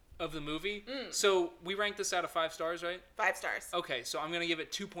memory of the movie. So we ranked this out of 5 stars, right? 5 stars. Okay, so I'm going to give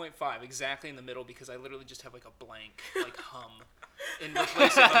it 2.5, exactly in the middle, because I literally just have like a blank, like hum in the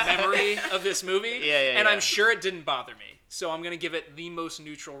place of a memory of this movie. And I'm sure it didn't bother me. So I'm going to give it the most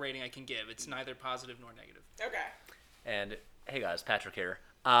neutral rating I can give. It's neither positive nor negative. Okay. And hey guys, Patrick here.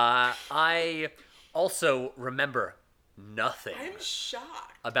 I also remember nothing I'm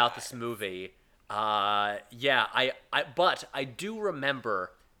shocked about this movie. But I do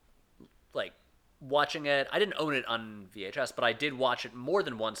remember like watching it. I didn't own it on VHS, but I did watch it more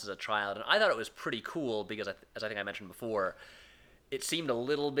than once as a child, and I thought it was pretty cool because, as I think I mentioned before, it seemed a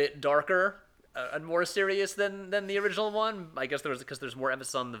little bit darker and more serious than the original one. I guess because there's more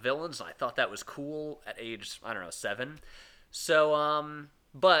emphasis on the villains, and I thought that was cool at age, I don't know, 7. So,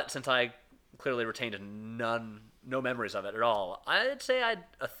 but since I clearly retained no memories of it at all, I'd say I'd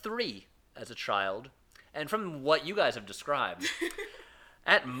a 3 as a child, and from what you guys have described,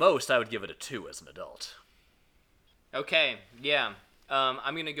 at most I would give it a 2 as an adult. Okay, yeah.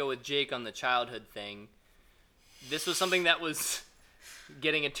 I'm going to go with Jake on the childhood thing. This was something that was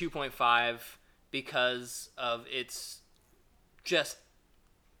getting a 2.5 because of its just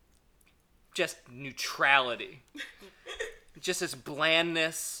neutrality. Just its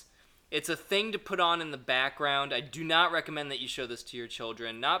blandness. It's a thing to put on in the background. I do not recommend that you show this to your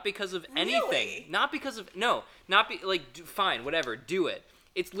children. Not because of anything. Really? Not because of... No. Fine, whatever. Do it.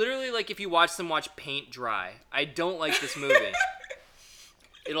 It's literally like if you watch them watch paint dry. I don't like this movie.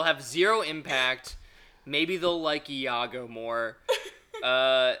 It'll have 0 impact. Maybe they'll like Iago more.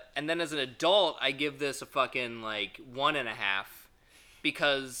 And then as an adult, I give this a fucking, 1.5.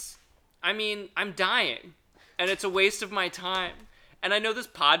 Because, I mean, I'm dying. And it's a waste of my time. And I know this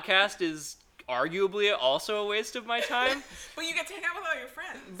podcast is arguably also a waste of my time. But you get to hang out with all your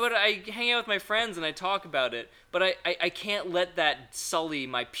friends. But I hang out with my friends and I talk about it. But I can't let that sully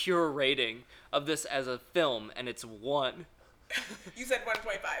my pure rating of this as a film, and it's 1. You said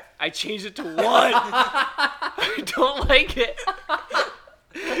 1.5. I changed it to 1. I don't like it.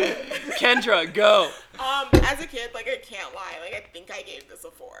 Kendra, go. As a kid, I can't lie. I think I gave this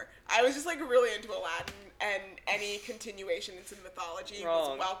a 4. I was just, really into Aladdin, and any continuation into mythology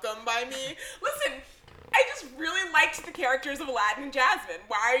was welcome by me. Listen, I just really liked the characters of Aladdin and Jasmine.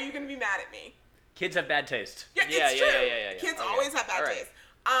 Why are you going to be mad at me? Kids have bad taste. Yeah, it's true. Kids always have bad taste.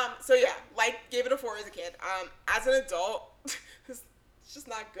 Gave it a 4 as a kid. As an adult, it's just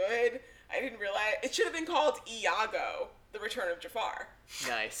not good. I didn't realize it should have been called Iago, The Return of Jafar.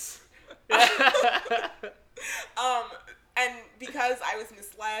 Nice. And because I was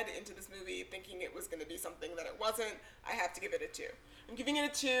misled into this movie thinking it was going to be something that it wasn't, I have to give it a 2. I'm giving it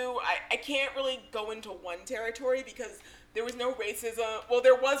a 2. I can't really go into 1 territory because there was no racism. Well,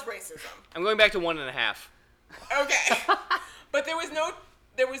 there was racism. I'm going back to 1.5. Okay. But there was no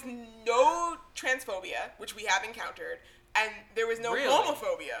transphobia, which we have encountered, and there was no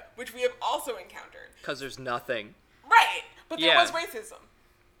homophobia, which we have also encountered. Because there's nothing. Right. But there was racism.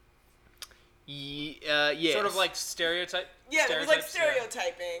 Yeah. Sort of like stereotype. Yeah, it was like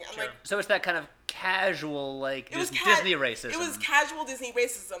stereotyping. Sure. So it's that kind of casual, Disney racism. It was casual Disney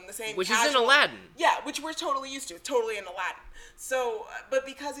racism, the same. Which is in Aladdin. Yeah, which we're totally used to. Totally in Aladdin. So, but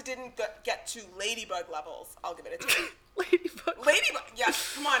because it didn't get to Ladybug levels, I'll give it a 2. Ladybug. Yeah,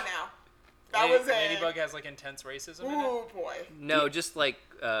 come on now. That was a Ladybug has intense racism in it. Oh boy. No, just transphobia,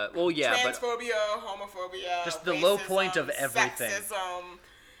 homophobia, just the racism, low point of everything. Sexism.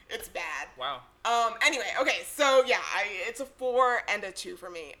 It's bad. Wow. Anyway, okay, so yeah, it's a 4 and a 2 for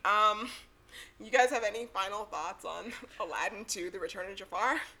me. You guys have any final thoughts on Aladdin 2: The Return of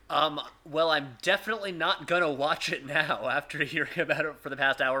Jafar? Well, I'm definitely not gonna watch it now after hearing about it for the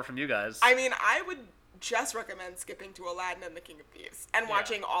past hour from you guys. I mean, I would just recommend skipping to Aladdin and the King of Thieves and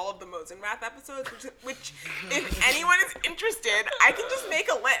watching all of the Mosenrath episodes, which if anyone is interested, I can just make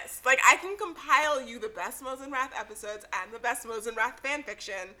a list. I can compile you the best Mosenrath episodes and the best Mosenrath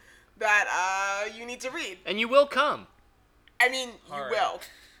fanfiction that you need to read. And you will come. I mean, you will.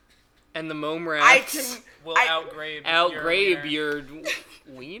 And the mome I rats can. Will outgrade your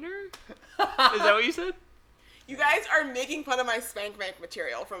wiener? Is that what you said? You guys are making fun of my Spank Bank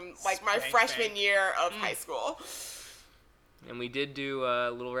material from like my Spank freshman Bank. year of high school. And we did do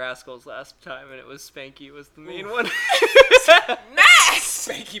Little Rascals last time, and it was Spanky was the main one. Max!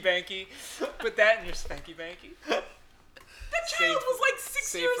 Spanky Banky. Put that in your Spanky Banky. That child was like 6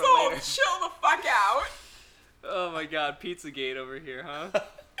 save years for old. later. Chill the fuck out. Oh my god, Pizzagate over here, huh?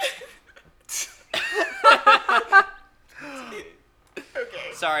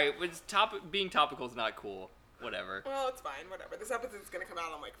 Okay. Sorry, being topical is not cool. Whatever. Well, it's fine. Whatever. This episode's gonna come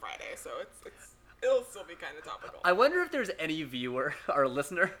out on like Friday, so it'll still be kind of topical. I wonder if there's any viewer or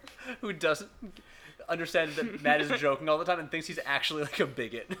listener who doesn't understand that Matt is joking all the time and thinks he's actually like a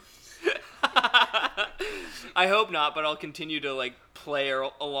bigot. I hope not, but I'll continue to like play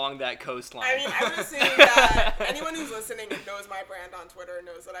along that coastline. I mean, I'm assuming that anyone who's listening and knows my brand on Twitter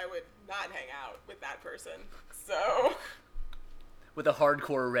knows that I would not hang out with that person. So. With a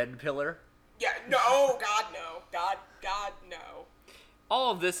hardcore red pillar. Yeah. No. Oh, God, no. God, no.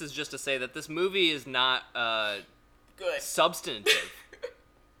 All of this is just to say that this movie is not Good. substantive.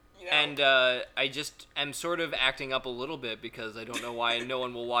 You know? And I just am sort of acting up a little bit because I don't know why no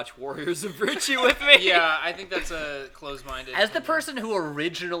one will watch Warriors of Virtue with me. Yeah, I think that's a closed-minded. As the person who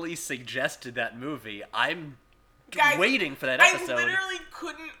originally suggested that movie, I'm Guys, waiting for that episode. I literally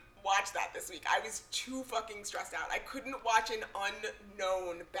couldn't watch that this week. I was too fucking stressed out. I couldn't watch an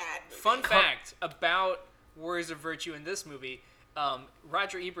unknown bad movie. Fun fact about Warriors of Virtue in this movie,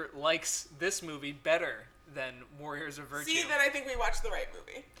 Roger Ebert likes this movie better than Warriors of Virtue. See, then I think we watched the right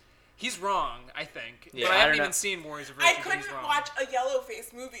movie. He's wrong, I think. Yeah, but I I haven't don't know. even seen Warriors of Virtue. I but couldn't he's wrong. watch a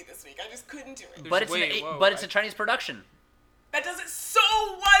yellow-faced movie this week. I just couldn't do it. But it's Wait, whoa, but it's a Chinese production. That doesn't. So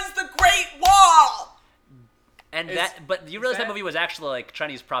was the Great Wall. And but you is realize that that- movie was actually like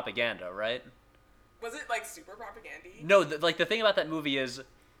Chinese propaganda, right? Was it like super propagandy? No, the thing about that movie is,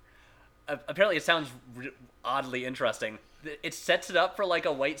 apparently it sounds oddly interesting. It sets it up for like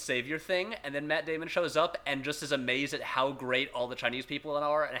a white savior thing, and then Matt Damon shows up and just is amazed at how great all the Chinese people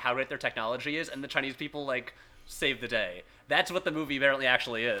are and how great their technology is, and the Chinese people like save the day. That's what the movie apparently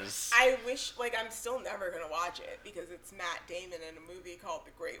actually is. I wish, like, I'm still never gonna watch it because it's Matt Damon in a movie called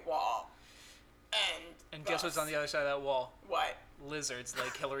The Great Wall. And guess what's on the other side of that wall? What? Lizards,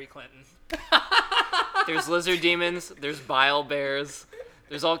 like Hillary Clinton. There's lizard demons, there's bile bears,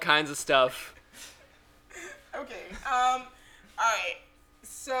 there's all kinds of stuff. Okay. Alright.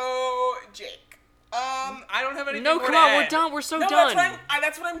 So, Jake. I don't have anything No, more come to on, add. we're done. We're so No, done.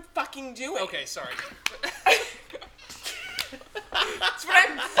 that's what I'm fucking doing. Okay, sorry. That's what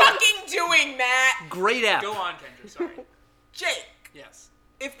I'm fucking doing, Matt. Great app. Go on, Kendra, sorry. Jake, Yes.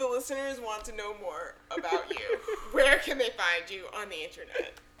 if the listeners want to know more about you, where can they find you on the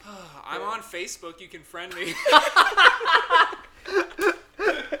internet? I'm on Facebook. You can friend me.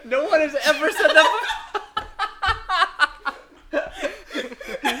 No one has ever said that before.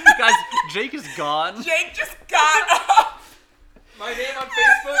 Guys, Jake is gone. Jake just got up. My name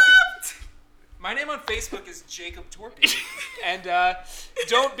on Facebook is Jacob Torpy. And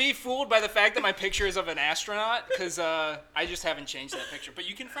don't be fooled by the fact that my picture is of an astronaut, because I just haven't changed that picture. But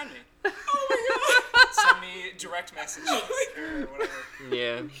you can friend me. Oh my god. Send me direct messages or whatever.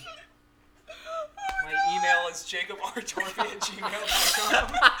 Yeah. My email is jacobrtorpy@gmail.com.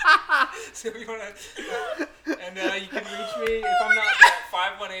 So if you want to... And you can reach me, if I'm not there,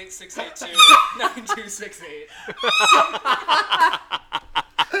 518-682-9268.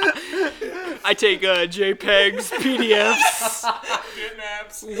 I take JPEGs, PDFs,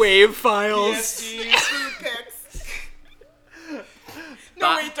 Bitmaps, WAV files. PSDs. Food pics.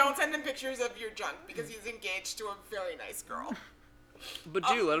 No, wait, don't send him pictures of your junk because he's engaged to a very nice girl. But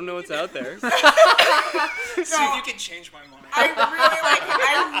do let them know what's out there. See if you can change my mind.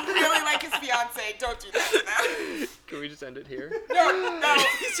 I really like his fiance. Don't do that to them. Can we just end it here? No.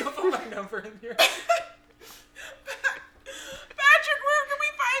 Please don't put my number in here. Patrick, where can we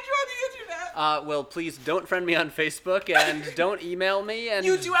find you on the internet? Well, please don't friend me on Facebook and don't email me. And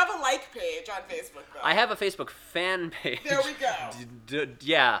You do have a like page on Facebook, though. I have a Facebook fan page. There we go.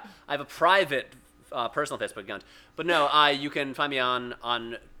 Yeah, I have a private personal Facebook account. But no, you can find me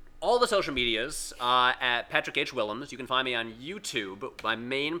on all the social medias at Patrick H. Willems. You can find me on YouTube, my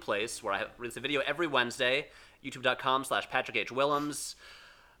main place where I release a video every Wednesday, youtube.com/Patrick H. Willems.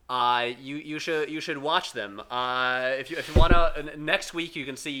 You should watch them. If you want to, next week you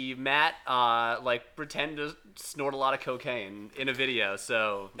can see Matt like pretend to snort a lot of cocaine in a video.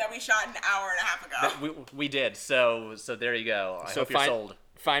 So That we shot an hour and a half ago. we did. So there you go. I hope you're sold.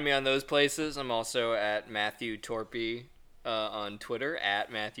 Find me on those places. I'm also at Matthew Torpy on Twitter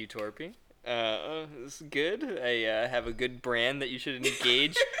at Matthew Torpy. This is good. I have a good brand that you should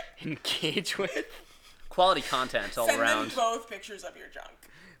engage with. Quality content all Send around. them both pictures of your junk.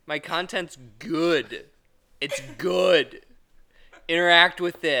 My content's good. It's good. Interact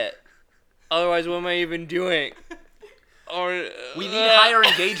with it. Otherwise, what am I even doing? Or We need higher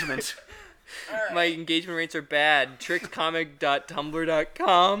engagement. Alright. my engagement rates are bad.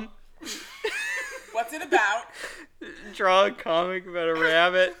 Trickscomic.tumblr.com. What's it about? Draw a comic about a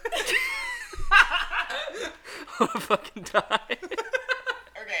rabbit. I'll fucking die.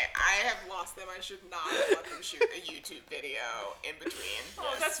 Okay, I have lost them. I should not let them shoot a YouTube video in between.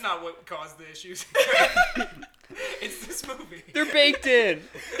 Oh, that's not what caused the issues. It's this movie. They're baked in.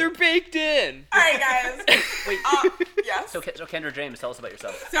 They're baked in. Alright, guys. Wait. Yes? So Kendra James, tell us about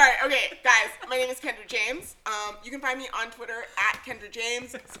yourself. Sorry, okay, guys, my name is Kendra James. You can find me on Twitter at Kendra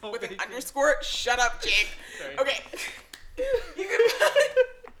James with an underscore. Shut up, Jake. Sorry. Okay. You can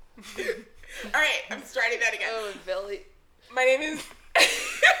find... Alright, I'm starting that again. Oh, belly. My name is...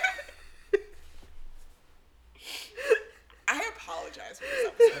 I apologize for this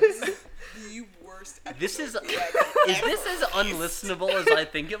episode. This is the worst episode. This is we have this ever as unlistenable as I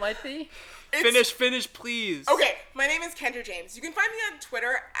think it might be? It's- Finish, please. Okay, my name is Kendra James. You can find me on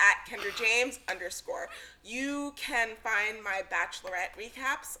Twitter at Kendra James _. You can find my Bachelorette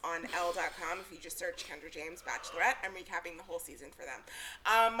recaps on L.com if you just search Kendra James Bachelorette. I'm recapping the whole season for them.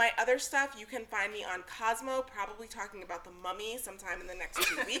 My other stuff, you can find me on Cosmo, probably talking about the Mummy sometime in the next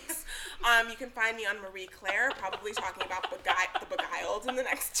 2 weeks. You can find me on Marie Claire, probably talking about the Beguiled in the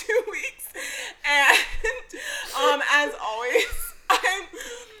next 2 weeks. And as always, I'm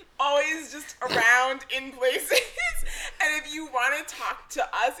always just around in places. And if you want to talk to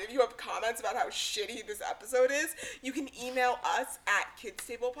us, if you have comments about how shitty this episode is, you can email us at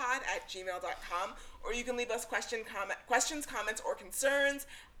kidstablepod@gmail.com, or you can leave us questions, comments, or concerns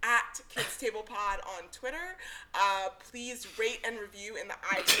at kidstablepod on Twitter. Please rate and review in the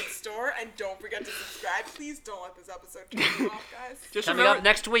iTunes store, and don't forget to subscribe. Please don't let this episode turn you off, guys. Just Coming remember, up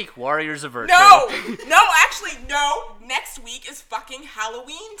next week, Warriors of Virtue. No, actually, no. Next week is fucking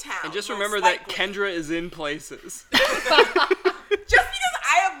Halloween Town. and just most remember that likely. Kendra is in places. Just because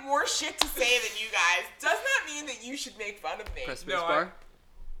I have more shit to say than you guys does not mean that you should make fun of me. Press No, spacebar.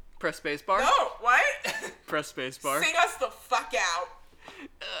 Press spacebar. No, what? Press spacebar. Sing us the fuck out.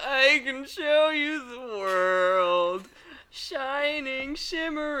 I can show you the world, shining,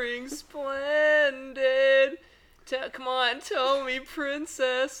 shimmering, splendid. Come on, tell me,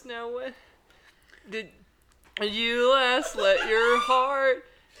 princess. Now, when did you last let your heart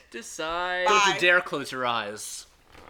decide? Don't you dare close your eyes.